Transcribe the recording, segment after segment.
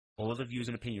All of the views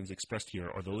and opinions expressed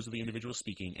here are those of the individual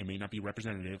speaking and may not be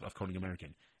representative of Konig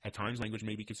American. At times, language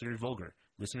may be considered vulgar.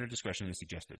 Listener discretion is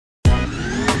suggested.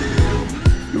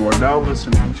 You are now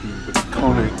listening to the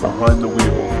Konig Behind the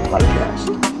Wheel podcast.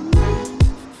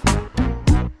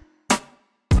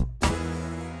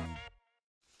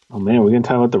 Oh man, we're going to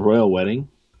talk about the royal wedding?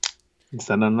 Is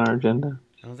that on our agenda?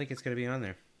 I don't think it's going to be on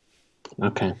there.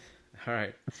 Okay. All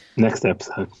right. Next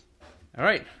episode. All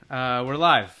right. We're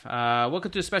live.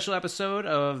 Welcome to a special episode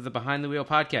of the Behind the Wheel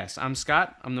podcast. I'm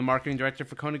Scott. I'm the marketing director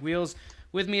for Konig Wheels.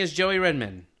 With me is Joey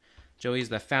Redmond. Joey is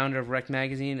the founder of Wrecked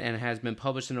Magazine and has been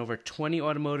published in over 20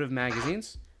 automotive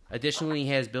magazines. Additionally, he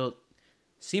has built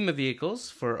SEMA vehicles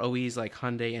for OEs like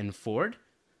Hyundai and Ford.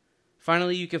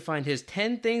 Finally, you can find his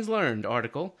 10 Things Learned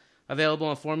article available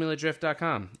on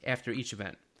formuladrift.com after each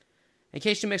event. In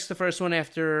case you missed the first one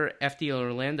after FDATL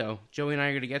Orlando, Joey and I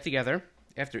are going to get together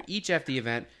after each FD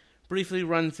event, briefly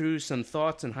run through some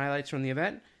thoughts and highlights from the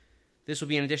event. This will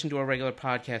be in addition to our regular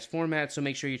podcast format, so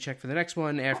make sure you check for the next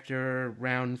one after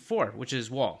round 4, which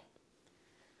is Wall.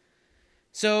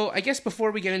 So I guess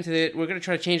before we get into it, we're going to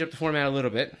try to change up the format a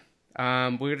little bit.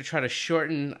 We're going to try to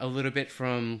shorten a little bit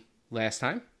from last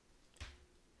time.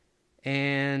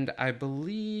 And I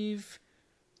believe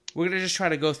we're going to just try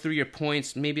to go through your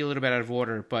points, maybe a little bit out of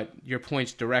order, but your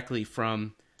points directly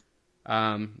from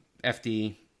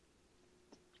FD's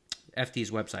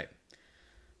website.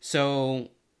 So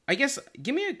I guess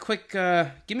give me a quick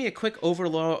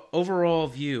overall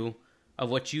view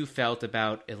of what you felt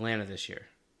about Atlanta this year.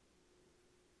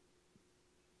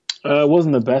 It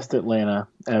wasn't the best Atlanta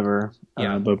ever,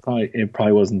 Yeah. but it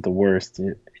probably wasn't the worst.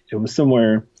 It was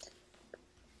somewhere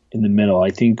in the middle.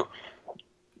 I think.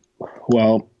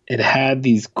 Well, it had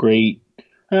these great.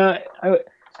 I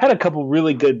had a couple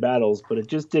really good battles, but it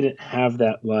just didn't have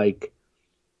that like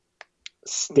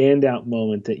standout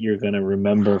moment that you're going to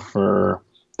remember for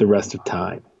the rest of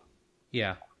time.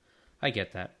 Yeah, I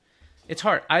get that. It's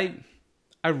hard. I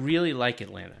really like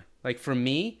Atlanta. Like for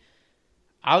me,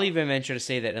 I'll even venture to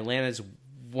say that Atlanta is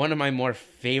one of my more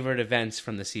favorite events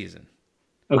from the season.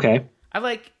 Okay. I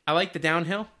like the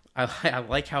downhill. I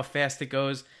like how fast it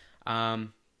goes. I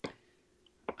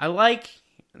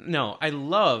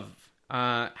love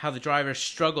how the drivers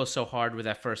struggle so hard with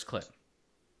that first clip.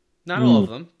 Not all of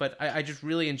them, but I just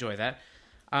really enjoy that.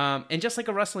 And just like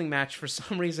a wrestling match, for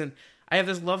some reason, I have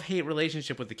this love-hate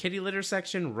relationship with the kitty litter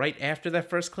section right after that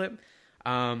first clip.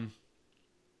 I'm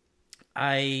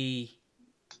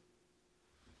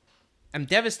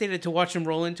devastated to watch him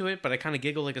roll into it, but I kind of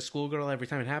giggle like a schoolgirl every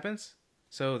time it happens.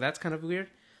 So that's kind of weird.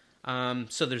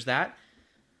 So there's that.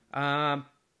 But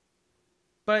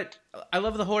I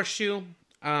love the horseshoe.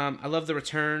 I love the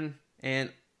return.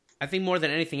 And I think more than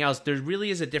anything else, there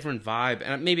really is a different vibe.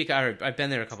 And maybe I've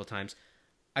been there a couple times.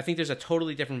 I think there's a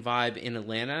totally different vibe in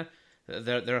Atlanta,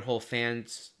 their whole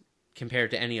fans,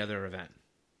 compared to any other event.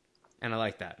 And I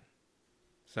like that.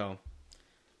 So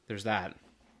there's that.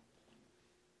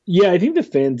 Yeah, I think the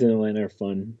fans in Atlanta are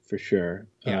fun for sure.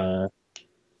 Yeah.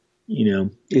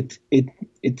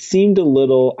 It seemed a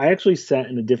little. I actually sat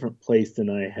in a different place than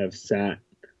I have sat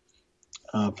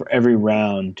for every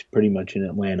round, pretty much in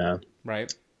Atlanta.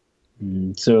 Right.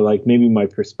 So like maybe my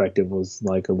perspective was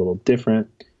like a little different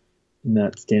in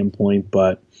that standpoint,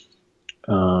 but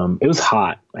it was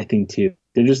hot. I think too.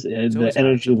 They're just the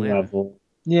energy level.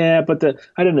 Yeah, but the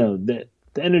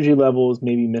energy level is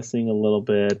maybe missing a little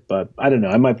bit, but I don't know.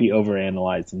 I might be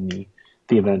overanalyzing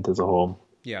the event as a whole.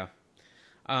 Yeah.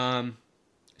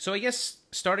 So I guess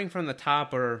starting from the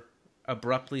top or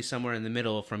abruptly somewhere in the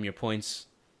middle from your points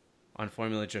on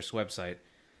Formula Drift's website,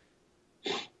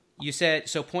 you said,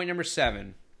 so point number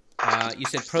 7, you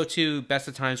said Pro 2, best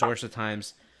of times, worst of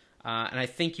times. And I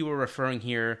think you were referring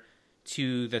here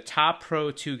to the top Pro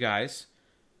 2 guys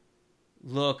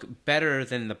look better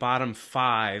than the bottom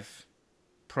 5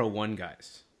 Pro 1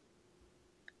 guys.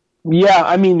 Yeah,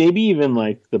 I mean, maybe even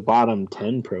like the bottom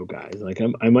 10 pro guys. Like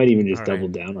I might even just double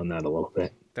down on that a little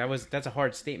bit. That's a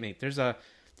hard statement. There's a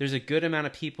good amount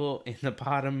of people in the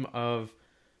bottom of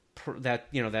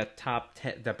that top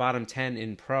 10, the bottom 10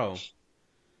 in pro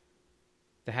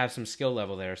that have some skill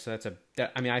level there. So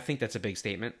I think that's a big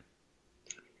statement.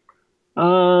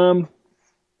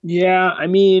 Yeah, I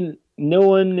mean, no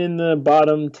one in the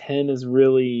bottom 10 is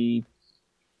really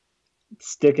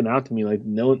sticking out to me. Like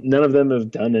none of them have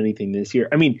done anything this year.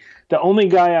 I mean, the only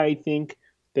guy I think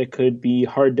that could be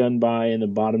hard done by in the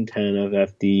bottom 10 of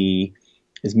FD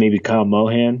is maybe Kyle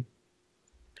Mohan.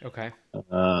 Okay.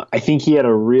 I think he had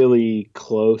a really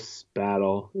close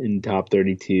battle in top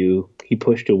 32. He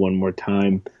pushed it one more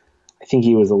time. I think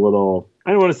he was a little,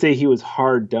 I don't want to say he was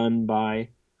hard done by,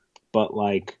 but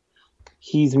like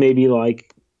he's maybe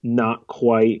like not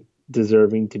quite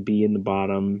deserving to be in the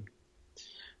bottom,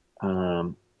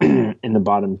 in the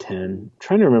bottom 10. I'm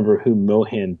trying to remember who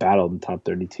Mohan battled in top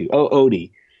 32. Oh,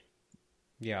 Odie.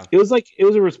 Yeah. It was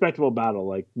a respectable battle.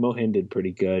 Like Mohan did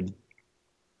pretty good.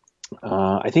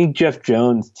 I think Jeff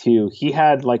Jones too. He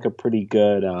had like a pretty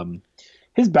good.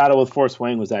 His battle with Forrest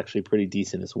Wang was actually pretty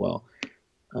decent as well.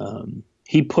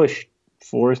 He pushed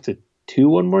Forrest to 2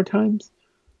 one more times.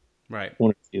 Right.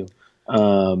 1 or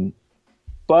 2.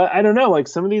 But I don't know. Like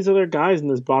some of these other guys in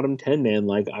this bottom 10, man.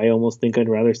 Like I almost think I'd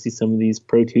rather see some of these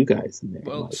Pro 2 guys in there.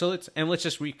 Well, like, so let's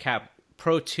just recap.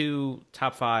 Pro 2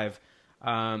 top 5: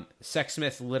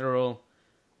 Sexsmith, Literal,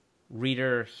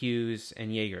 Reeder, Hughes,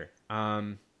 and Yeager.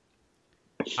 I'm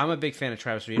a big fan of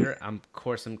Travis Reeder. Of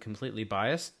course, I'm completely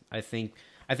biased. I think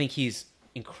he's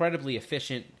incredibly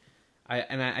efficient.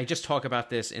 I just talk about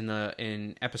this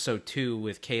in episode 2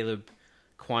 with Caleb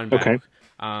Quanback. Okay.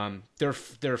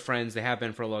 They're friends. They have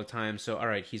been for a long time. So all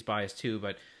right, he's biased too,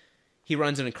 but he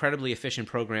runs an incredibly efficient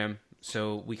program.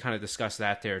 So we kind of discussed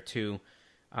that there too.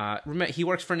 Remember, he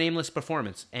works for Nameless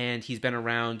Performance, and he's been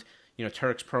around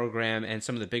Tuerck's program and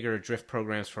some of the bigger drift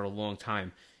programs for a long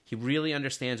time. He really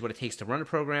understands what it takes to run a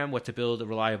program, what to build a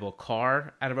reliable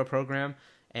car out of a program,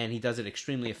 and he does it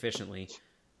extremely efficiently.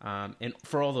 And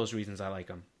for all those reasons, I like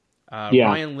him.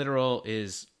 Ryan Literal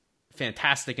is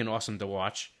fantastic and awesome to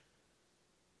watch.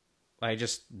 I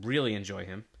just really enjoy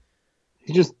him.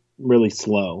 He's just really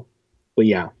slow, but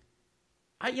yeah.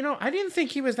 I didn't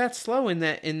think he was that slow in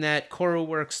that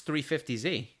CoroWorks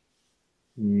 350Z.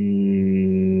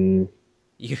 You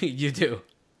do.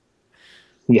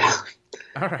 Yeah.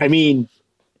 All right. I mean,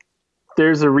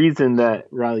 there's a reason that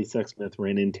Riley Sexsmith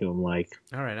ran into him like.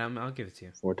 All right, I'll give it to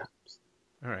you 4 times.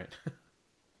 All right.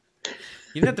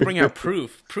 You didn't have to bring out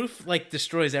proof. Proof like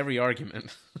destroys every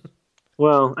argument.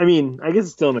 Well, I mean, I guess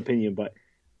it's still an opinion, but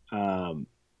I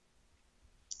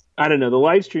don't know. The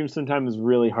live stream sometimes is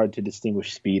really hard to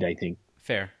distinguish speed, I think.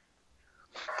 Fair.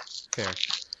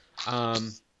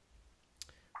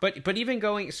 But even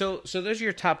going so those are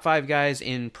your top 5 guys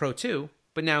in Pro 2,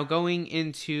 but now going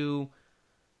into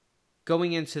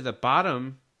the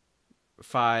bottom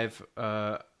 5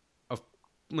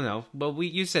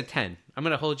 you said 10. I'm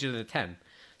going to hold you to the 10.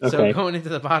 Okay. So going into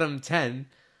the bottom 10,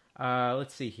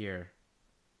 let's see here.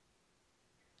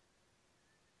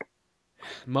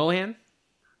 Mohan,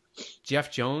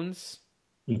 Jeff Jones.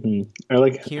 Mm-hmm. I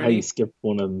like Kearney. how you skipped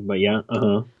one of them, but yeah.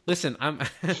 Listen, I'm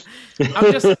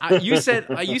just you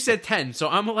said 10, so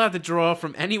I'm allowed to draw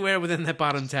from anywhere within that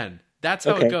bottom 10. That's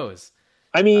how it goes.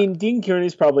 I mean, Dean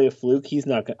Kearney's probably a fluke. He's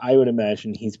not. I would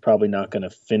imagine he's probably not going to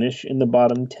finish in the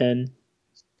bottom 10.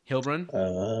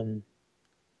 Hilbrun.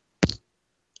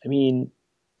 I mean,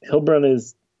 Hilbrun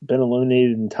has been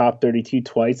eliminated in top 32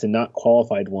 twice and not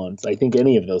qualified once. I think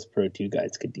any of those Pro 2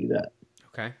 guys could do that.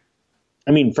 Okay.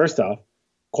 I mean, first off,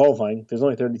 qualifying, there's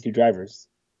only 32 drivers.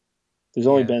 There's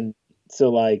only been,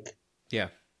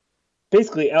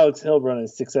 basically Alex Hilbrun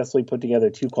has successfully put together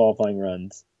 2 qualifying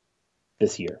runs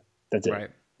this year. That's it.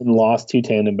 Right. And lost 2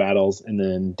 tandem battles and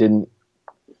then didn't.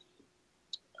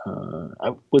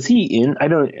 Was he in? I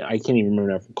can't even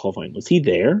remember now from qualifying. Was he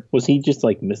there? Was he just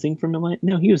like missing from Atlanta?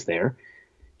 No, he was there.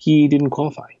 He didn't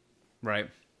qualify. Right.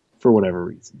 For whatever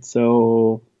reason.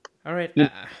 So. All right.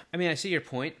 I mean, I see your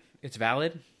point. It's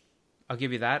valid. I'll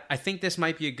give you that. I think this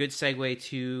might be a good segue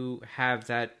to have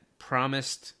that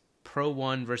promised Pro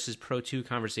 1 versus Pro 2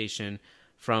 conversation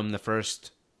from the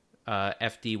first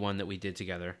FD1 that we did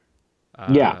together.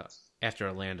 After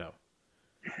Orlando.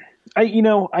 I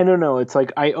don't know. It's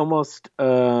like I almost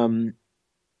I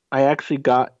actually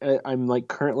got I'm like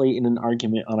currently in an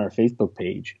argument on our Facebook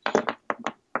page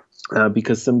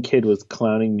because some kid was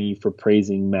clowning me for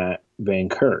praising Matt Van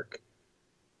Kirk.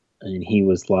 And he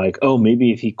was like, oh,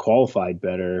 maybe if he qualified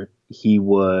better, he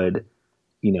would,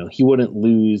 he wouldn't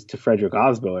lose to Frederick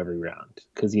Osbo every round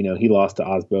because, he lost to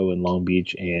Osbo in Long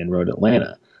Beach and Road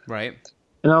Atlanta. Right.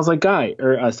 And I was like,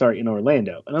 in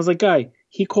Orlando. And I was like,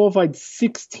 he qualified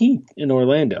 16th in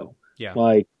Orlando. Yeah.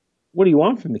 Like, what do you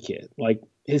want from the kid? Like,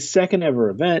 his second ever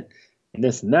event and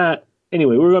this and that.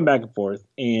 Anyway, we were going back and forth.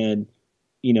 And,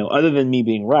 other than me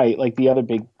being right, like, the other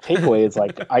big takeaway is,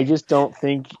 like, I just don't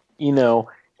think,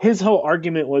 his whole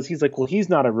argument was he's like, well, he's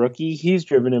not a rookie. He's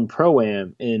driven in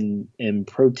Pro-Am in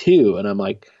Pro 2. And I'm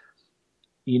like,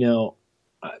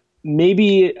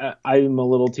 maybe I'm a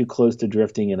little too close to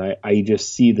drifting and I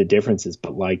just see the differences.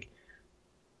 But like,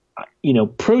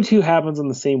 Pro 2 happens on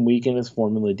the same weekend as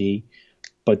Formula D.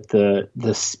 But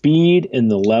the speed and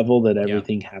the level that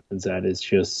everything happens at is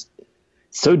just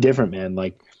so different, man.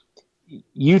 Like,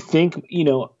 you think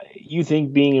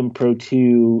being in Pro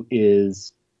 2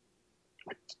 is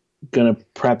going to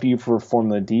prep you for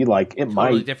Formula D? Like, it might.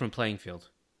 Totally different playing field.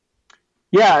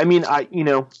 Yeah, I mean,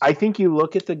 I think you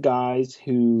look at the guys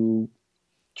who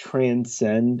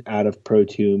transcend out of Pro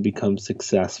 2 and become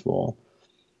successful,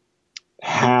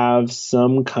 have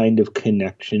some kind of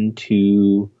connection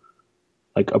to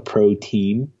like a pro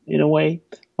team in a way.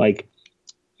 Like,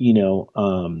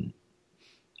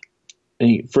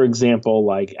 for example,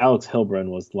 like Alex Hilbrun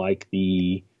was like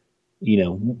the,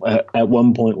 at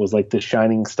one point was like the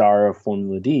shining star of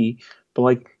Formula D, but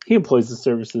like he employs the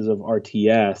services of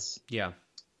RTS. Yeah.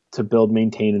 To build,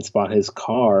 maintain, and spot his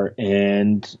car.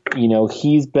 And,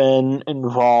 he's been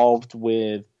involved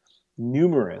with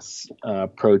numerous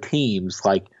pro teams.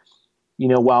 Like,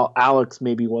 while Alex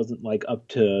maybe wasn't like up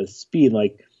to speed,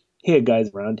 like he had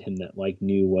guys around him that like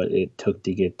knew what it took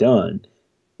to get done.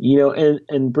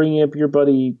 And bringing up your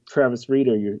buddy Travis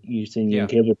Reeder, you're saying Ian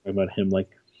Cabler about him. Like,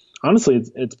 honestly,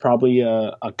 it's probably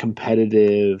a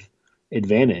competitive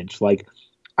advantage. Like,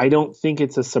 I don't think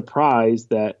it's a surprise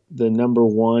that the number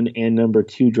 1 and number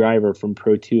 2 driver from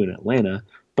Pro 2 in Atlanta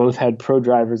both had pro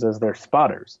drivers as their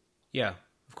spotters. Yeah,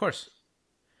 of course.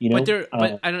 But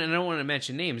I don't want to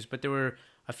mention names, but there were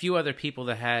a few other people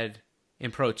that had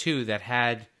in Pro 2 that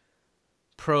had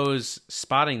pros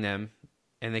spotting them,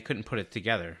 and they couldn't put it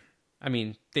together. I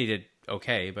mean, they did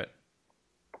okay, but...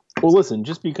 Well, listen,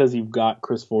 just because you've got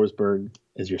Chris Forsberg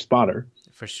as your spotter...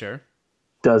 For sure.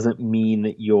 ...doesn't mean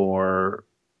that you're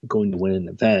going to win an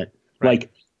event. Right.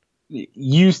 Like,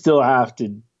 you still have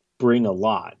to bring a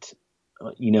lot,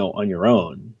 on your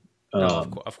own.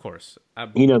 No, of course.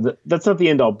 That's not the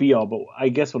end-all, be-all, but I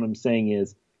guess what I'm saying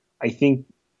is I think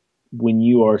when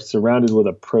you are surrounded with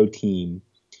a pro team,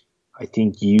 I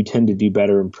think you tend to do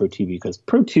better in Pro 2 because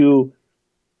Pro 2,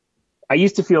 I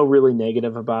used to feel really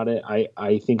negative about it.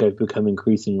 I think I've become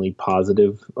increasingly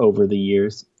positive over the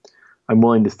years. I'm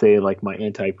willing to say like my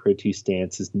anti-Pro 2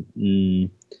 stance is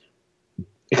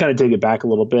I kind of take it back a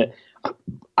little bit.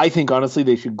 I think honestly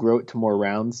they should grow it to more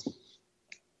rounds.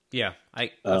 Yeah,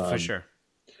 for sure.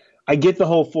 I get the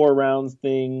whole 4 rounds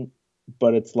thing,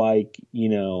 but it's like,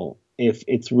 if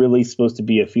it's really supposed to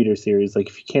be a feeder series, like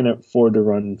if you can't afford to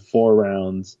run 4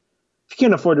 rounds, if you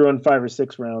can't afford to run 5 or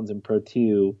 6 rounds in Pro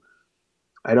 2,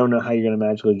 I don't know how you're going to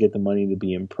magically get the money to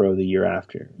be in Pro the year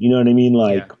after. You know what I mean?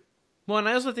 Like, yeah. Well, and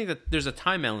I also think that there's a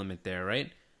time element there,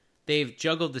 right? They've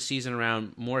juggled the season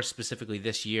around more specifically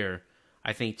this year,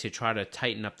 I think, to try to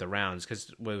tighten up the rounds. Because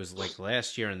what it was like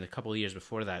last year and the couple of years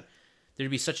before that,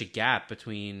 there'd be such a gap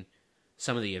between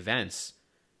some of the events.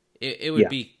 It would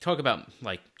be, talk about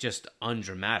like just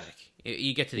undramatic.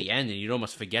 You get to the end and you'd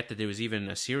almost forget that there was even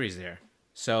a series there.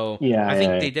 So I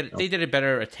think they did a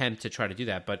better attempt to try to do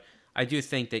that. But I do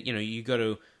think that, you go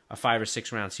to a 5 or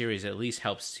 6 round series, it at least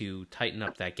helps to tighten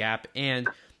up that gap. And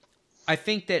I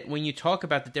think that when you talk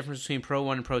about the difference between Pro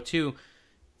 1 and Pro 2,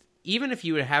 even if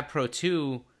you would have Pro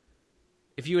 2,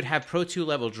 if you would have Pro 2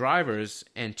 level drivers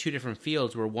and 2 different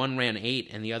fields where one ran 8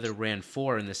 and the other ran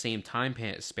 4 in the same time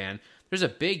span, there's a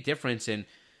big difference in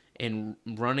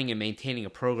running and maintaining a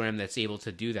program that's able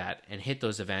to do that and hit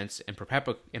those events and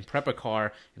prep a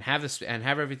car and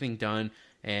have everything done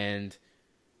and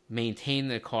maintain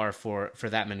the car for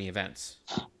that many events.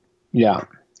 Yeah,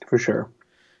 for sure.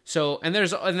 So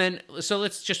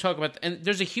let's just talk about, and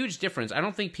there's a huge difference. I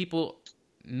don't think people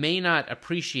may not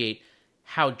appreciate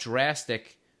how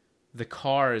drastic the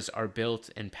cars are built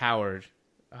and powered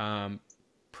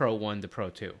Pro 1 to Pro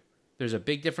 2. There's a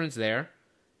big difference there.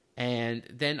 And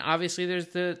then obviously there's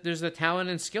the talent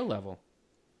and skill level.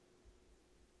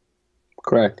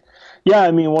 Correct. Yeah,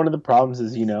 I mean, one of the problems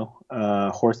is,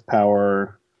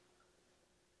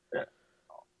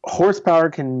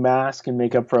 horsepower can mask and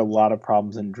make up for a lot of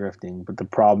problems in drifting, but the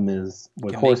problem is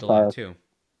with horsepower too.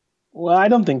 Well, I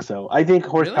don't think so. I think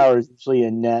horsepower is actually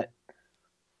a net.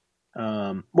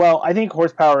 I think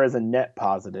horsepower is a net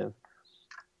positive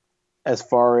as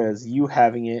far as you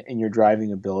having it and your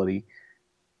driving ability.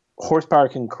 Horsepower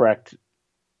can correct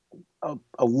a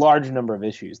large number of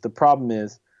issues. The problem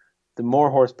is the more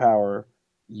horsepower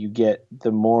you get,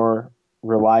 the more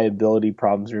reliability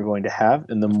problems you're going to have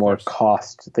and the more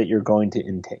cost that you're going to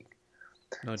intake.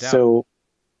 No doubt. So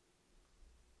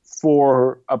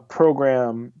for a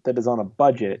program that is on a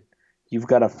budget, you've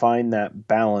got to find that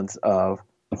balance of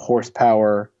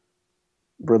horsepower,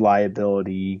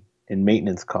 reliability, and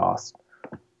maintenance costs.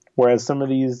 Whereas some of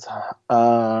these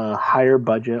higher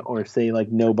budget or say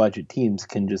like no budget teams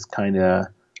can just kind of,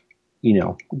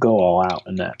 go all out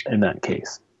in that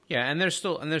case. Yeah, and there's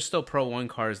still Pro 1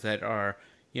 cars that are,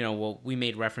 well, we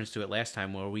made reference to it last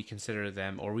time where we consider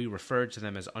them, or we referred to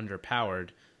them as underpowered,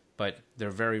 but they're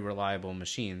very reliable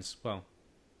machines. Well,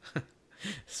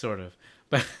 sort of.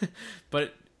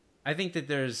 But I think that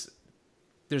there's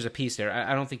a piece there.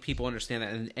 I don't think people understand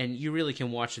that, and you really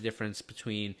can watch the difference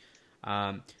between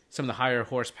some of the higher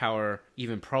horsepower,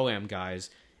 even Pro-Am guys,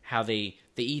 how they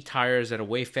eat tires at a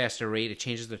way faster rate. It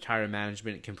changes their tire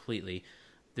management completely.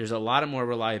 There's a lot of more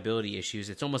reliability issues.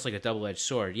 It's almost like a double-edged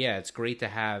sword. Yeah, it's great to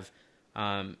have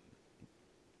kind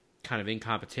of in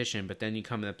competition, but then you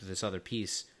come up to this other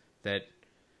piece that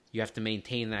you have to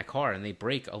maintain that car, and they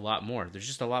break a lot more. There's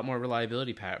just a lot more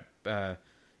reliability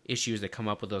issues that come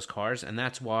up with those cars, and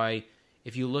that's why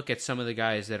if you look at some of the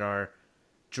guys that are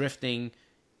drifting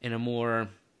in a more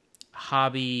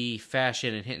hobby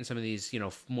fashion and hitting some of these,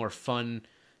 more fun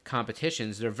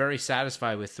competitions, they're very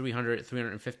satisfied with 300,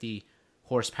 350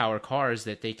 horsepower cars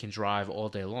that they can drive all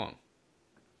day long.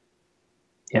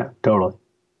 Yeah, totally.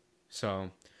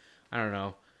 So, I don't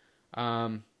know.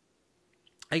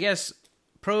 I guess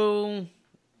the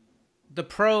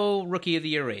pro rookie of the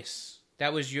year race.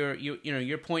 That was your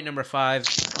point number 5.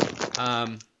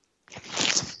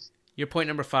 Your point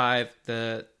number 5.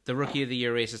 The rookie of the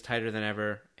year race is tighter than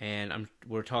ever, and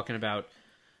we're talking about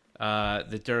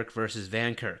the Tuerck versus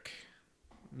Van Kirk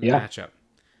matchup.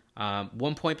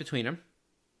 1 point between them.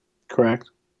 Correct.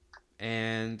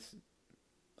 And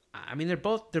I mean, they're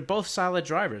both solid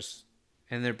drivers,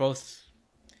 and they're both,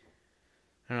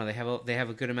 I don't know, they have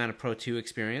a good amount of Pro 2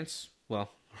 experience.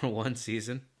 Well, one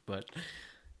season, but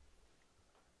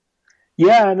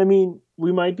yeah, and I mean,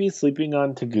 we might be sleeping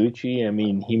on Taguchi. I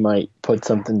mean, he might put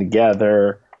something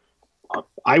together.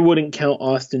 I wouldn't count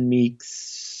Austin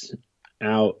Meeks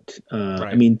out. Right.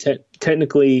 I mean,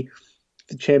 technically,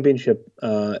 the championship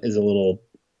is a little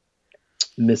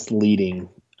misleading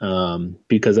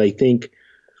because I think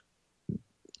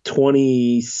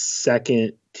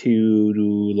 22nd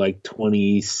to like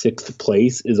 26th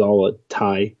place is all a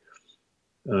tie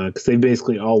because they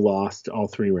basically all lost all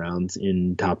 3 rounds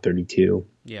in top 32.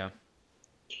 Yeah.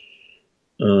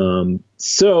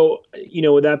 So,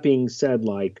 with that being said,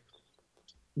 like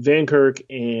Van Kirk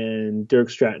and Tuerck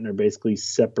Stratton are basically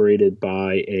separated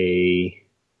by a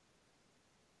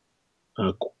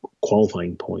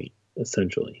qualifying point,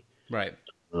 essentially. Right.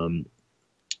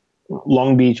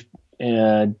 Long Beach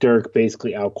and Tuerck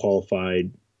basically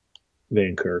outqualified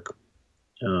Van Kirk.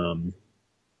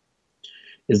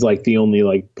 Is like the only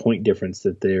like point difference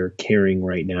that they're carrying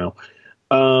right now.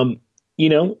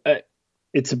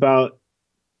 It's about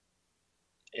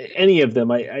any of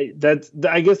them. I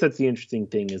guess that's the interesting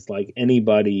thing is like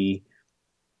anybody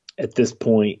at this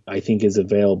point I think is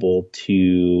available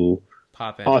to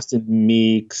pop in. Austin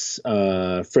Meeks,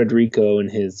 Federico and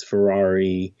his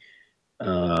Ferrari.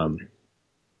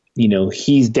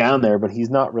 He's down there, but he's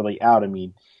not really out. I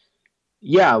mean,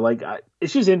 yeah, like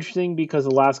it's just interesting because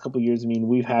the last couple of years, I mean,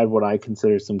 we've had what I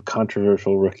consider some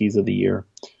controversial rookies of the year.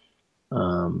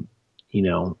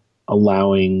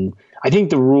 Allowing, I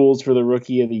think the rules for the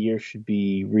rookie of the year should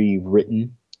be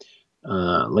rewritten.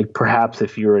 Like perhaps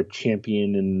if you're a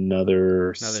champion in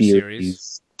another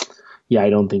series. Yeah, I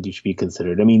don't think you should be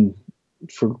considered. I mean,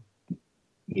 for,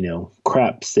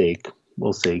 crap's sake,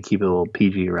 we'll say keep it a little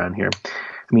PG around here.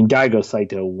 I mean, Daigo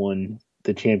Saito won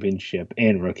the championship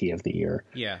and rookie of the year.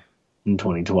 Yeah. In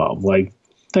 2012. Like,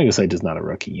 Daigo Saito's not a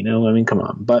rookie, I mean, come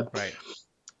on. But right.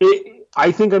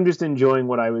 I think I'm just enjoying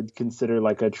what I would consider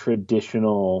like a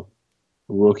traditional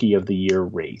rookie of the year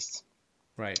race.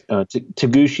 Right.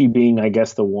 Taguchi being, I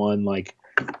guess, the one like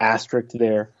asterisk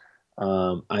there.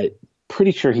 I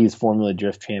pretty sure he's Formula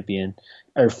Drift champion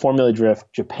or Formula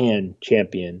Drift Japan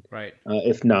champion. Right.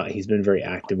 If not, he's been very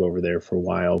active over there for a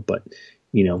while. But,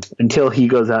 until he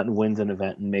goes out and wins an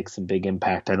event and makes a big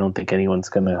impact, I don't think anyone's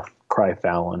going to cry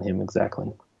foul on him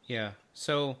exactly. Yeah.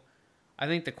 So I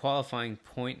think the qualifying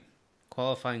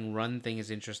run thing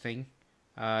is interesting.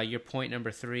 Your point number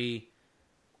 3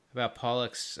 about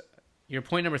Pollock's,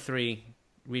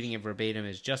 reading it verbatim,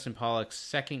 is Justin Pollock's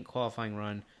second qualifying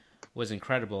run was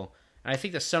incredible. And I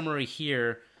think the summary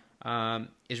here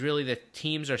is really that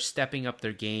teams are stepping up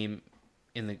their game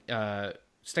in the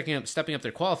stepping up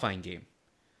their qualifying game,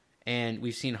 and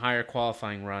we've seen higher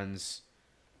qualifying runs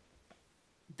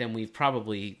than we've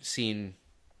probably seen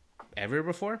ever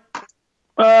before.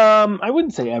 I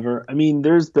wouldn't say ever. I mean,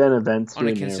 there's been events on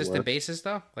a consistent basis,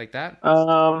 though, like that.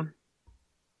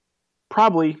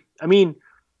 Probably. I mean,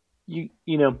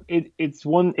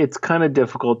 it's kind of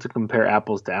difficult to compare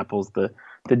apples to apples. The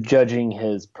judging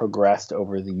has progressed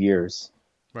over the years,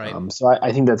 right? So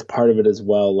I think that's part of it as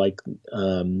well. Like,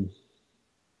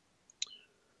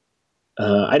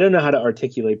 I don't know how to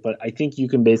articulate, but I think you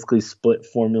can basically split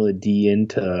Formula D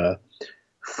into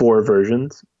 4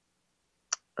 versions.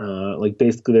 Like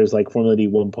basically there's like Formula D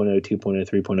 1.0, 2.0,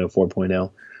 3.0,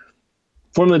 4.0.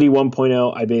 Formula D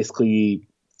 1.0, I basically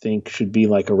think should be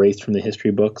like erased from the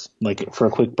history books, like for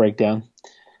a quick breakdown.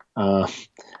 I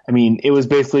mean, it was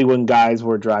basically when guys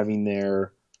were driving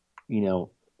their,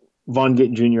 Von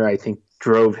Gittin Jr., I think,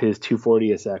 drove his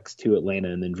 240SX to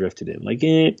Atlanta and then drifted in. Like,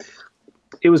 it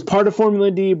was part of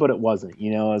Formula D, but it wasn't.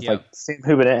 It was like Sam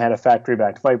Hubert had a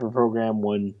factory-backed Viper program,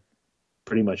 won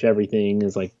pretty much everything.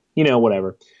 Is like,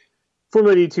 whatever.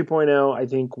 Formula D 2.0, I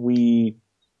think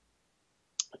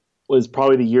was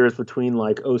probably the years between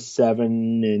like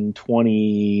 07 and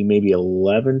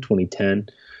 2010.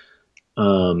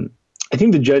 I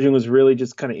think the judging was really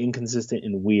just kind of inconsistent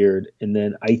and weird. And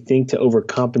then I think to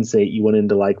overcompensate, you went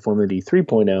into like Formula D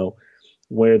 3.0,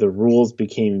 where the rules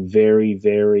became very,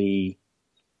 very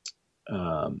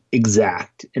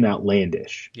exact and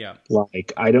outlandish. Yeah.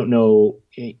 Like, I don't know,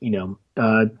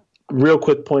 real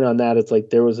quick point on that. It's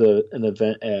like there was an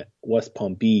event at West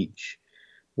Palm Beach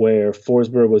where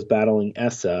Forsberg was battling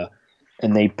Essa,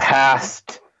 and they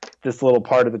passed this little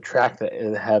part of the track that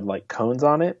it had like cones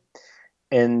on it.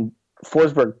 And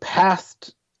Forsberg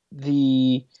passed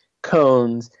the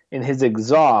cones, and his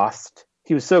exhaust,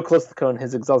 he was so close to the cone,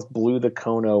 his exhaust blew the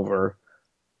cone over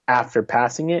after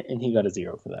passing it, and he got a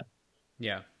 0 for that.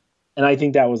 Yeah. And I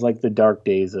think that was like the dark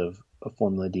days of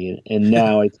Formula D. And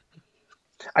now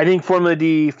I think Formula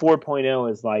D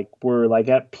 4.0 is like, we're like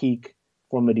at peak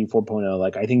Formula D 4.0.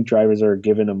 Like, I think drivers are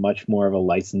given a much more of a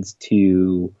license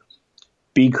to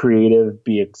be creative,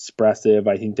 be expressive.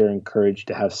 I think they're encouraged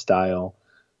to have style.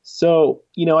 So,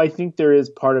 I think there is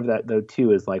part of that, though,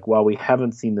 too, is like, while we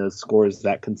haven't seen those scores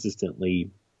that consistently,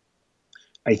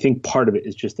 I think part of it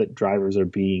is just that drivers are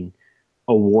being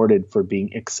awarded for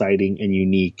being exciting and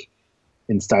unique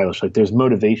and stylish. Like, there's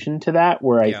motivation to that,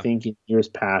 where I think in years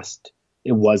past,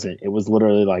 it wasn't. It was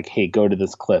literally like, hey, go to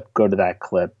this clip, go to that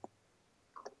clip,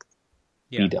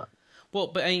 be done. Well,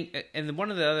 but and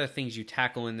one of the other things you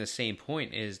tackle in the same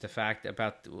point is the fact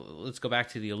about, let's go back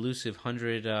to the elusive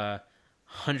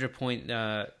 100-point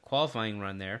qualifying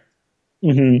run there.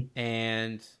 Mm-hmm.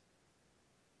 And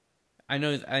I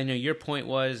know your point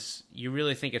was you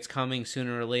really think it's coming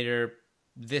sooner or later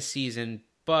this season,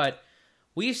 but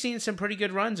we've seen some pretty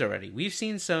good runs already. We've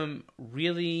seen some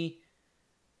really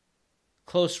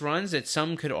close runs that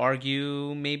some could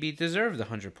argue maybe deserve the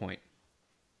 100-point.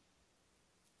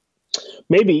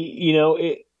 Maybe,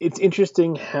 it's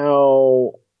interesting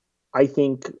how I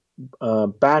think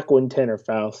back when Tanner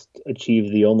Faust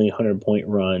achieved the only 100-point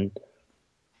run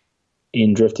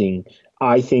in drifting,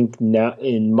 I think now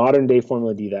in modern day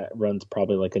Formula D, that runs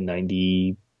probably like a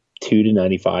 92 to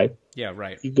 95. Yeah,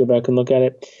 right. You go back and look at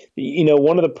it.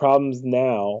 One of the problems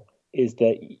now is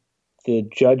that the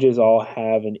judges all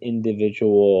have an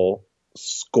individual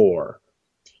score.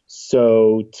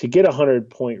 So to get a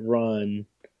 100-point run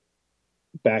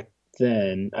back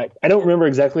then, I don't remember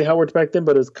exactly how it worked back then,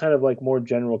 but it was kind of like more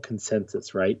general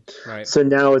consensus, right? Right. So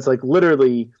now it's like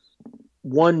literally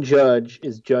one judge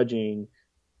is judging,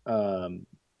 line,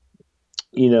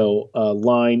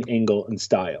 angle, and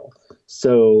style.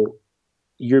 So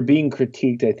you're being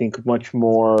critiqued, I think, much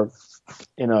more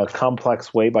in a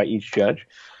complex way by each judge.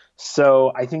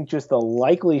 So I think just the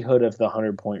likelihood of the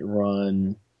 100-point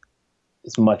run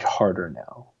is much harder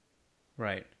now.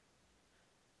 Right.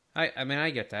 I mean,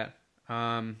 I get that.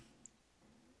 Your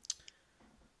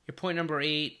point number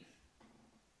 8,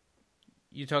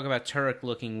 you talk about Tuerck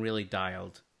looking really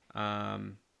dialed.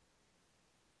 And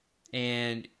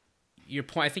your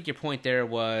point, I think your point there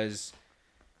was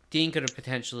Dean could have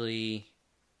potentially,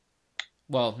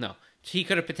 well, no, he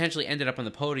could have potentially ended up on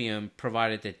the podium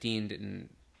provided that Dean didn't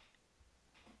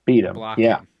beat him. Block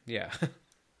yeah. him. Yeah.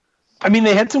 I mean,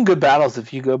 they had some good battles.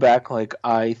 If you go back, like,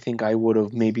 I think I would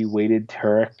have maybe waited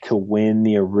Tuerck to win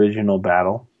the original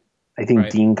battle. I think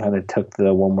Right. Dean kind of took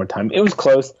the one more time. It was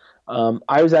close.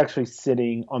 I was actually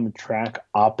sitting on the track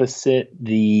opposite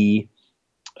the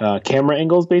camera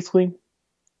angles, basically.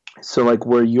 So, like,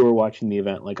 where you were watching the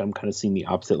event, like, I'm kind of seeing the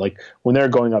opposite. Like, when they're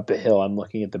going up the hill, I'm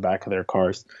looking at the back of their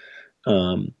cars.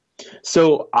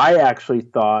 So I actually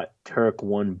thought Tuerck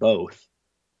won both.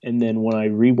 And then when I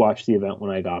rewatched the event when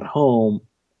I got home,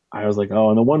 I was like, oh,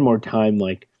 and the one more time,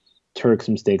 like, Tuerck's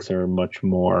mistakes are much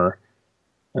more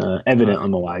evident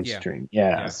on the live stream.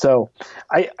 Yeah. So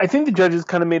I think the judges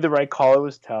kind of made the right call. It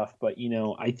was tough, but,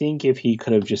 I think if he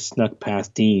could have just snuck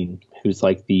past Dean, who's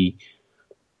like the,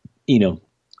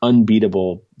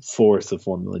 unbeatable force of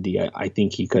Formula D, I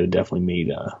think he could have definitely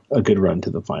made a good run to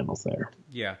the finals there.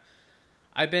 Yeah.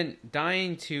 I've been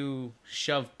dying to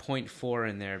shove .4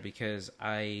 in there because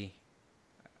I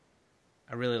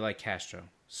really like Castro.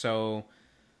 So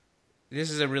this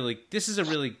is a really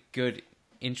good,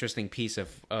 interesting piece of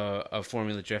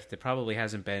Formula Drift that probably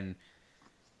hasn't been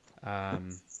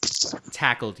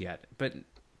tackled yet. But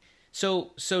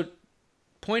so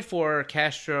 .4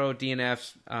 Castro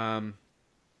DNF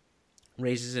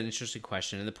raises an interesting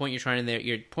question, and the point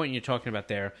you're talking about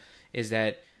there is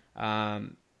that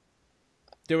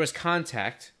there was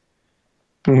contact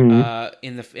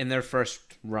in their first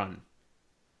run.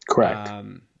 Correct.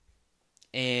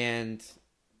 And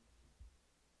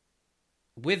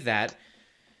with that,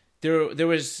 there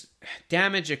was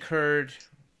damage occurred,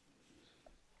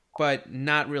 but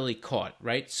not really caught,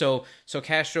 right? So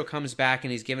Castro comes back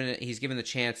and he's given the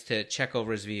chance to check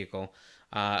over his vehicle.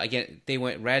 Again,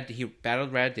 he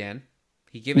battled Rad Dan.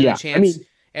 He given a chance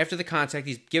after the contact.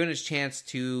 He's given his chance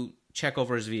to check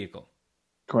over his vehicle.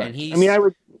 Correct. And I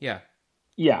would. Yeah.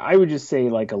 Yeah, I would just say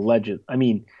like alleged.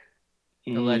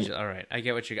 Alleged. All right, I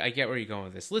get where you're going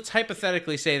with this. Let's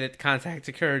hypothetically say that contact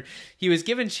occurred. He was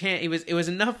given chance. It was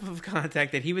enough of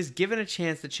contact that he was given a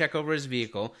chance to check over his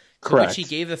vehicle. To which he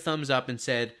gave the thumbs up and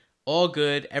said, "All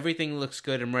good. Everything looks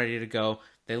good. I'm ready to go."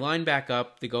 They line back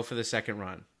up. They go for the second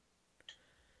run.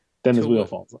 Then his wheel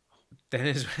falls off. Then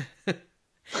his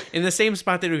in the same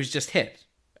spot that he was just hit,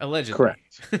 allegedly.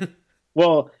 Correct.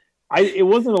 Well, it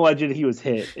wasn't alleged he was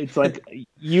hit. It's like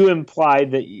you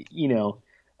implied that,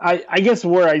 I guess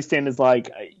where I stand is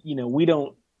like, we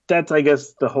don't, that's, I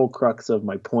guess, the whole crux of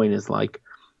my point is like,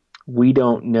 we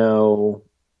don't know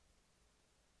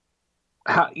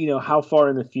how far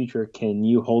in the future can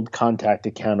you hold contact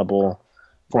accountable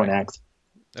for an accident?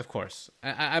 Of course.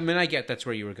 I mean, I get that's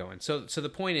where you were going. So the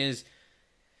point is,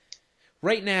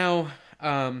 right now,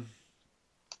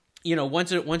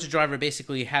 once a driver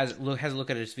basically has a look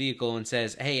at his vehicle and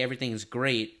says, "Hey, everything's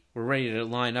great. We're ready to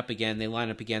line up again." They line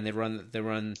up again. They run,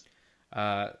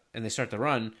 and they start the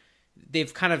run.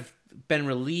 They've kind of been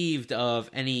relieved of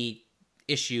any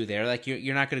issue there. Like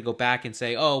you're not going to go back and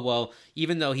say, "Oh, well,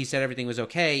 even though he said everything was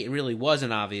okay, it really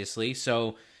wasn't, obviously.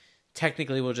 So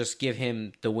technically, we'll just give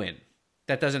him the win."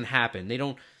 That doesn't happen. They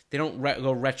don't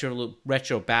go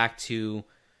retro back to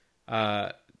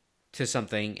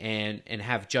something and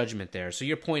have judgment there. So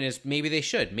your point is maybe they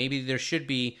should. Maybe there should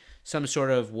be some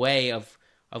sort of way of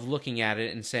looking at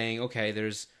it and saying, okay,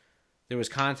 there was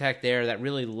contact there that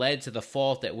really led to the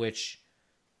fault at which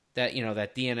that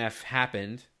DNF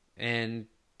happened, and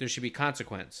there should be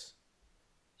consequence.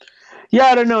 Yeah,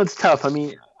 I don't know. It's tough. I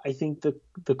mean, I think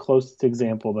the closest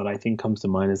example that I think comes to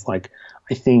mind is like,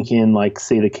 I think in like,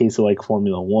 say the case of like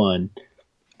Formula One,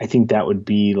 I think that would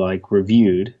be like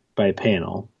reviewed by a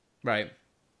panel. Right.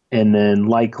 And then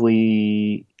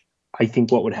likely, I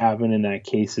think what would happen in that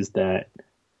case is that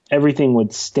everything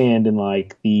would stand in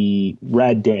like the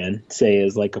Rad Dan, say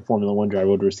as like a Formula One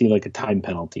driver would receive like a time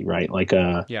penalty, right? Like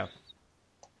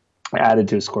added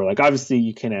to a score. Like obviously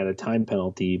you can add a time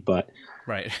penalty, but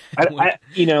right. I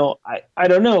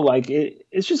don't know. Like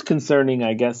it's just concerning,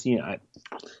 I guess.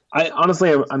 I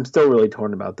honestly, I'm still really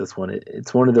torn about this one.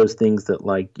 It's one of those things that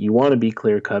like you want to be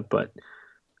clear cut, but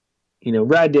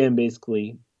Rad Dan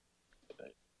basically,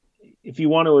 if you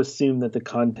want to assume that the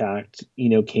contact,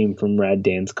 came from Rad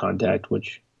Dan's contact,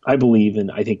 which I believe, and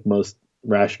I think most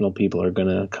rational people are going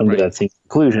to come to that same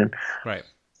conclusion. Right.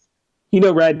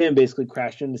 Rad Dan basically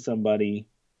crashed into somebody,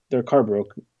 their car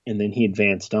broke, and then he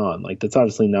advanced on. Like that's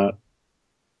obviously not,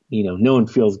 no one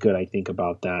feels good, I think,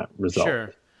 about that result.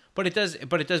 Sure. But it does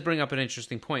bring up an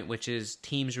interesting point, which is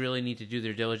teams really need to do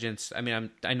their diligence. I mean,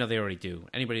 I know they already do.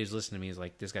 Anybody who's listening to me is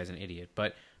like, this guy's an idiot.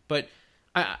 But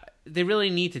they really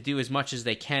need to do as much as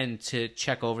they can to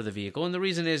check over the vehicle. And the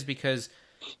reason is because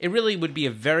it really would be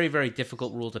a very, very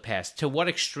difficult rule to pass. To what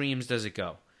extremes does it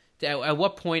go? At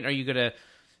what point are you going to,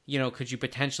 could you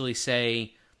potentially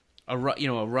say a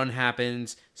run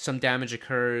happens, some damage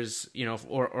occurs,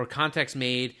 or contact's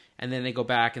made, and then they go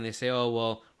back and they say, oh,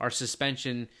 well, our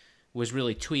suspension was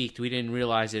really tweaked. We didn't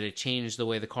realize it changed the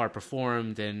way the car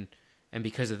performed, and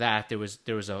because of that, there was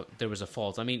a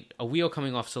fault. I mean, a wheel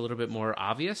coming off is a little bit more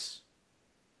obvious,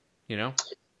 Yeah,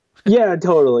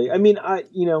 totally. I mean, I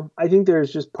think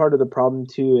there's just part of the problem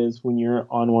too is when you're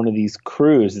on one of these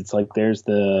crews, it's like there's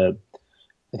the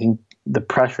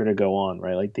pressure to go on,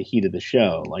 right? Like the heat of the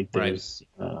show. Like there's,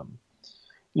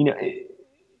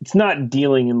 it's not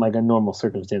dealing in like a normal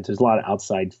circumstance. There's a lot of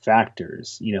outside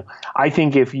factors. I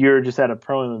think if you're just at a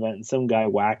pro-am event and some guy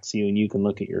whacks you and you can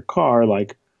look at your car,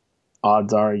 like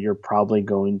odds are you're probably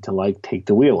going to like take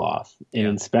the wheel off and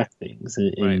inspect things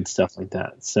and stuff like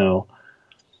that. So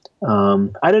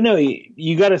I don't know.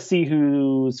 You got to see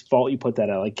whose fault you put that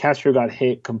at. Like Castro got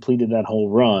hit, completed that whole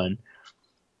run.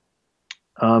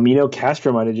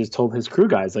 Castro might have just told his crew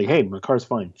guys, like, hey, my car's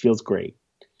fine. Feels great.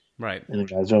 Right. And the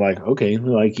guys are like, okay,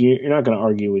 like you're not going to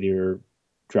argue with your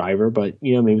driver, but,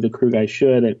 maybe the crew guys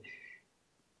should. And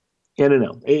I don't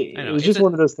know. It was just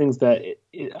one of those things that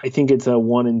I think it's a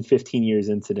 1 in 15 years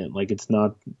incident. Like it's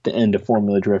not the end of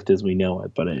Formula Drift as we know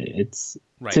it, but it's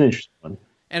an interesting one.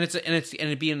 And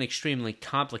it'd be an extremely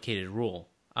complicated rule.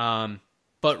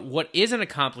 But what isn't a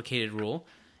complicated rule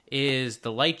is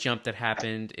the light jump that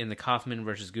happened in the Kaufman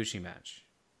versus Gucci match.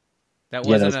 That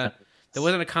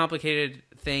wasn't a complicated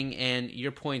thing, and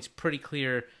your point's pretty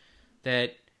clear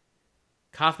that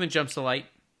Kaufman jumps the light,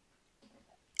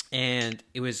 and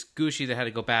it was Gucci that had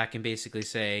to go back and basically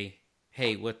say,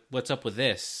 "Hey, what's up with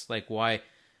this? Like, why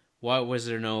was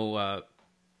there no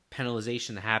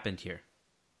penalization that happened here?"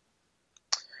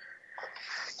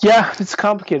 Yeah, it's a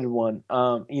complicated one.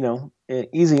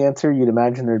 Easy answer, you'd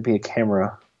imagine there'd be a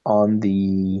camera on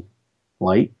the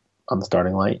light, on the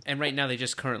starting light. And right now they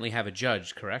just currently have a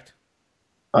judge, correct?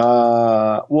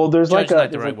 Well, there's judge like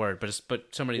not the right word, but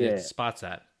somebody that spots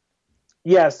that.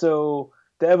 Yeah, so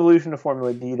the evolution of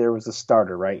Formula D, there was a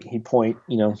starter, right? He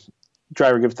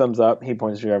driver gives thumbs up, he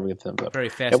points, driver gives thumbs up. Very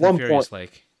fast and furious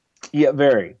like. Yeah,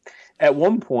 very. At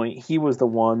one point, he was the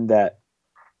one that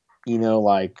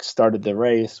started the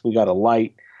race. We got a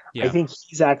light. Yeah. I think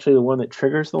he's actually the one that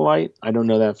triggers the light. I don't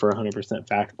know that for 100%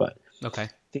 fact, but okay. I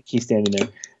think he's standing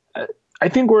there. I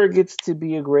think where it gets to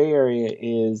be a gray area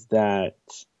is that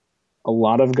a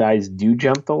lot of guys do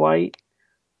jump the light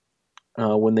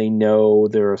when they know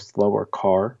they're a slower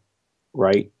car,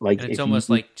 right? Like and it's almost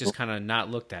like just kind of not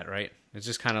looked at, right? It's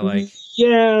just kind of like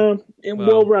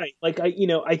right. Like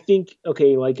I think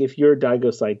like if you're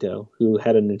Daigo Saito, who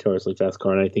had a notoriously fast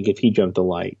car, and I think if he jumped the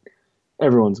light,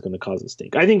 everyone's going to cause a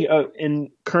stink. I think in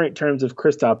current terms, if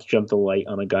Kristaps jumped the light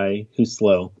on a guy who's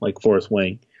slow, like Forrest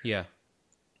Wang, yeah,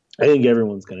 I think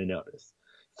everyone's going to notice.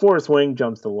 Forrest Wang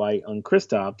jumps the light on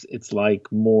Kristaps, it's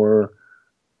like more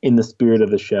in the spirit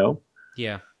of the show.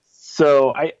 Yeah.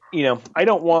 So I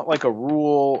don't want like a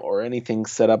rule or anything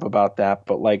set up about that,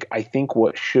 but like I think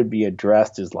what should be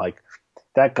addressed is like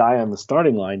that guy on the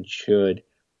starting line should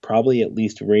probably at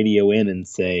least radio in and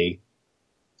say,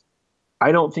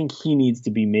 I don't think he needs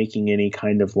to be making any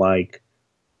kind of like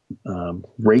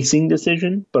racing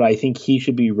decision, but I think he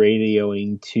should be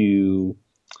radioing to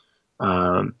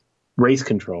race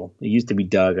control. It used to be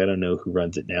Doug. I don't know who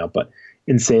runs it now,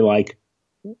 and say like,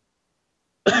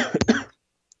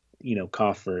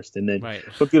 cough first, and then right.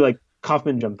 It'll be like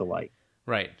Kaufman jumped the light,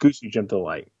 right? Gucci jumped the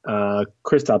light,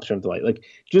 Kristaps jumped the light, like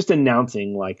just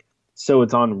announcing like so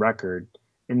it's on record.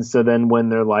 And so then when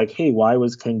they're like, hey, why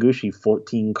was Kengushi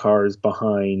 14 cars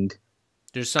behind?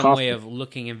 There's some Kaufman? way of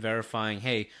looking and verifying,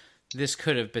 hey, this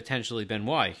could have potentially been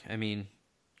why. I mean,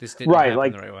 this didn't happen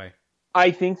the right way.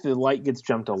 I think the light gets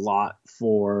jumped a lot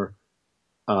for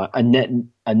a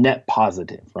net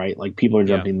positive, right? Like people are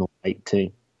jumping the light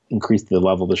to increase the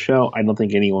level of the show. I don't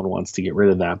think anyone wants to get rid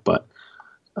of that, but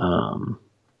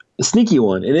a sneaky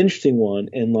one, an interesting one.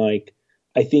 And like,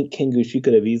 I think Kengushi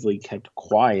could have easily kept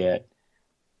quiet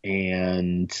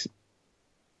and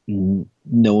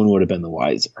no one would have been the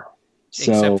wiser.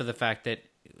 Except for the fact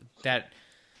that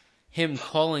him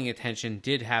calling attention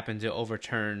did happen to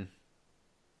overturn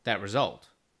that result.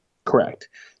 Correct.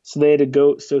 So they had to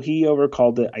go. So he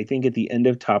overcalled it. I think at the end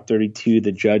of top 32,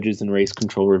 the judges and race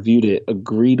control reviewed it,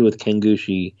 agreed with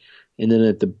Kengushi, and then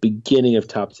at the beginning of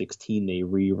top 16, they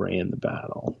reran the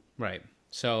battle. Right.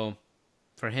 So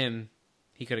for him,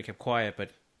 he could have kept quiet,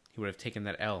 but he would have taken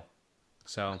that L.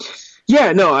 So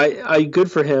yeah, no, I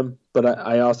good for him, but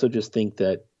I also just think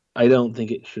that I don't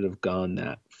think it should have gone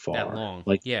that far, that long.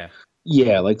 Like yeah,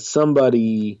 like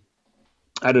somebody.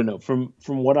 I don't know. From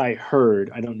what I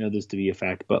heard, I don't know this to be a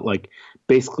fact, but like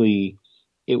basically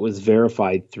it was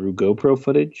verified through GoPro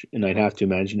footage, and I'd have to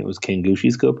imagine it was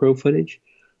Kengushi's GoPro footage.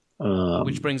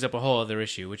 Which brings up a whole other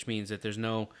issue, which means that there's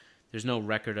no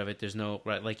record of it. There's no,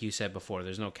 like you said before,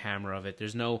 there's no camera of it.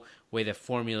 There's no way that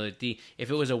Formula D, if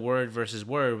it was a word versus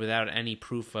word without any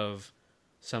proof of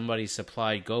somebody's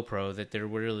supplied GoPro, that there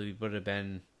really would have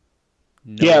been.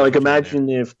 No like imagine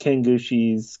if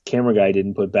Kengushi's camera guy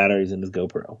didn't put batteries in his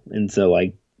GoPro, and so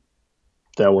like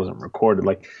that wasn't recorded.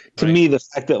 Like to me, the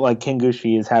fact that like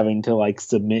Kengushi is having to like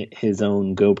submit his